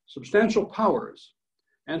have substantial powers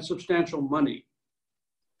and substantial money.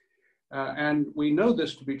 And we know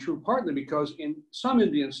this to be true partly because in some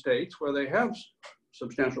Indian states where they have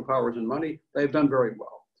substantial powers and money, they've done very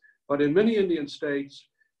well. But in many Indian states,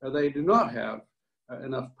 they do not have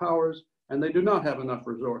enough powers and they do not have enough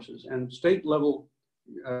resources. And state level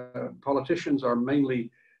politicians are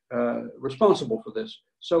mainly responsible for this.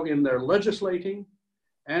 So in their legislating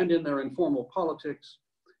and in their informal politics,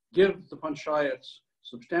 give the panchayats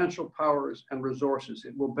substantial powers and resources.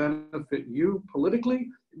 It will benefit you politically,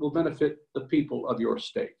 it will benefit the people of your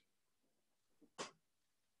state.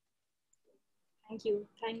 Thank you.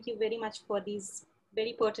 Thank you very much for these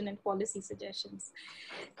very pertinent policy suggestions.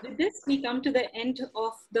 With this, we come to the end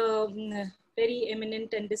of the very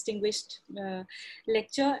eminent and distinguished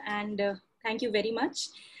lecture, and thank you very much.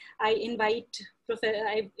 I invite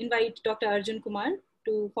Dr. Arjun Kumar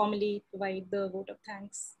to formally provide the vote of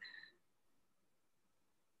thanks.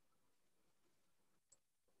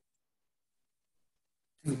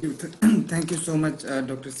 Thank you. Thank you so much,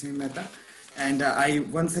 Dr. Simi Mehta. And I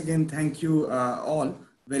once again thank you all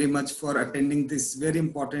very much for attending this very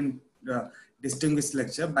important distinguished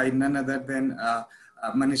lecture by none other than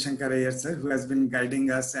Shankar Aiyar sir, who has been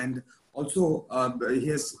guiding us, and also he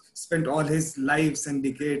has spent all his lives and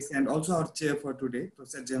decades, and also our chair for today,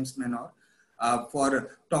 Professor James Manor,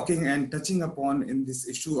 for talking and touching upon in this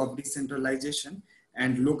issue of decentralization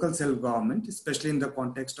and local self-government, especially in the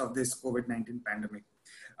context of this COVID-19 pandemic.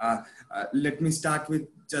 Let me start with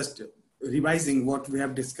just revising what we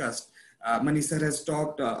have discussed. Mani sir has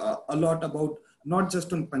talked a lot about not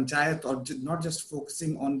just on panchayat or not just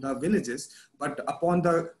focusing on the villages, but upon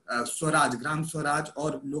the Swaraj, Gram Swaraj,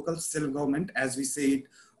 or local self-government, as we say it,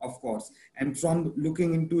 of course. And from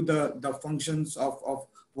looking into the functions of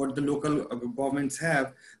what the local governments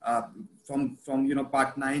have, from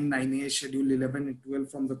part 9, 9A, schedule 11 and 12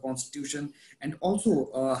 from the constitution, and also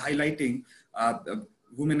highlighting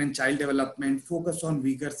women and child development, focus on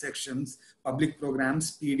weaker sections, public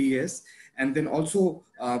programs, PDS, and then also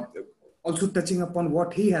touching upon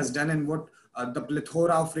what he has done and what the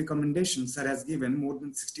plethora of recommendations sir has given, more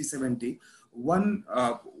than 60, 70.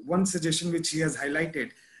 One suggestion which he has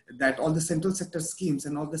highlighted, that all the central sector schemes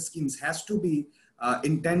and all the schemes has to be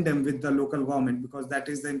in tandem with the local government, because that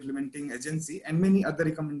is the implementing agency, and many other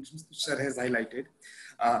recommendations which sir has highlighted.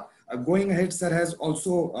 Going ahead, sir has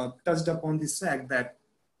also touched upon this fact that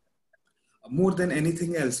more than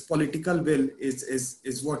anything else, political will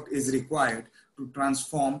is what is required to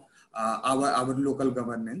transform our local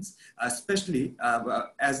governance, especially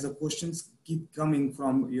as the questions keep coming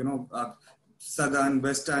from, southern,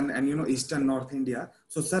 western, and eastern North India.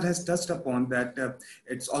 So sir has touched upon that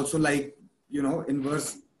it's also like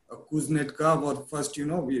inverse Kuznets curve, or first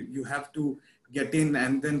you have to get in,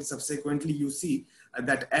 and then subsequently you see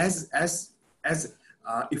that as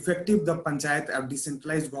effective the panchayat of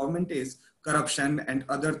decentralized government is, corruption and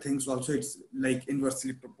other things also, it's like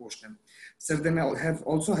inversely proportional. So then I have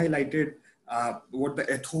also highlighted what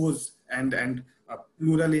the ethos and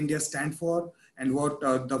plural India stand for, and what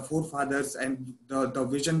the forefathers and the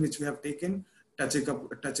vision which we have taken,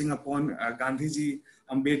 touching upon Gandhiji,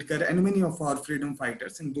 Ambedkar, and many of our freedom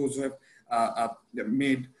fighters, and those who have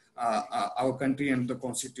made our country and the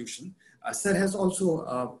constitution. Sir has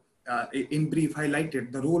also in brief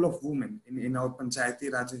highlighted the role of women in our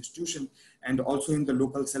Panchayati Raj institution and also in the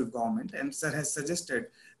local self-government. And sir has suggested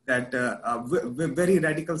that very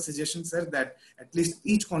radical suggestion, sir, that at least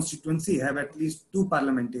each constituency have at least 2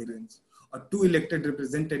 parliamentarians or 2 elected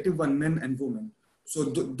representatives, 1 man and woman. So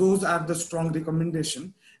those are the strong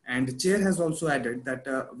recommendation. And the chair has also added that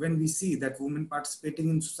when we see that women participating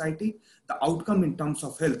in society, the outcome in terms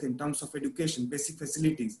of health, in terms of education, basic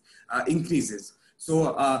facilities increases.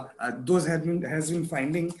 So those has been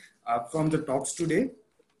finding from the talks today.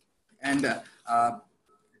 And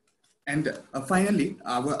finally,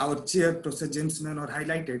 our chair, Professor James Manor,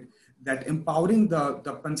 highlighted that empowering the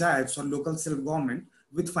panchayats or local self-government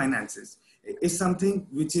with finances is something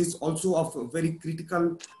which is also of very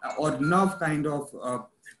critical or nerve kind of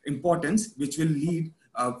importance, which will lead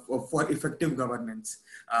for effective governance.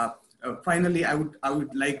 Finally, I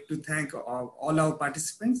would like to thank all our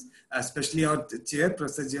participants, especially our chair,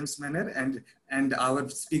 Professor James Manor, and our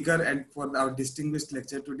speaker, and for our distinguished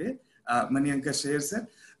lecture today, Manianka Sher sir,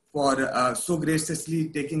 for so graciously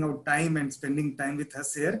taking out time and spending time with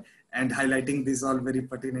us here and highlighting these all very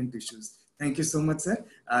pertinent issues. Thank you so much, sir.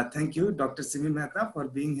 Thank you, Dr. Simi Mehta, for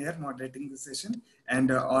being here, moderating the session, and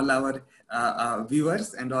all our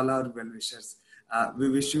viewers and all our well-wishers. We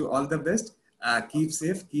wish you all the best. Keep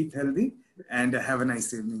safe, keep healthy, and have a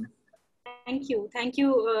nice evening. Thank you. Thank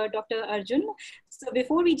you, Dr. Arjun. So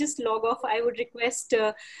before we just log off, I would request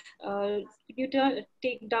you to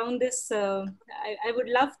take down this. I would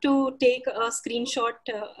love to take a screenshot,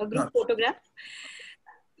 a group photograph.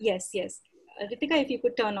 Yes, yes. Ritika, if you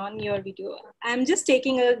could turn on your video. I'm just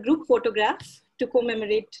taking a group photograph to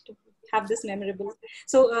commemorate, to have this memorable.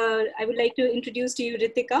 So I would like to introduce to you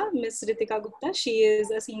Ritika, Miss Ritika Gupta. She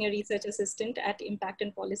is a senior research assistant at Impact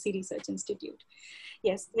and Policy Research Institute.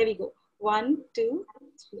 Yes, there we go. 1, 2,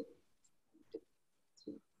 3.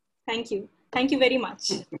 Thank you. Thank you very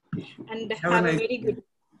much. And have a very good.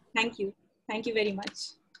 Thank you. Thank you very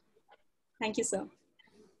much. Thank you, sir.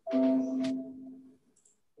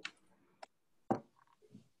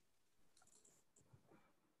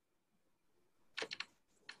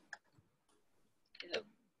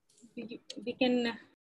 We can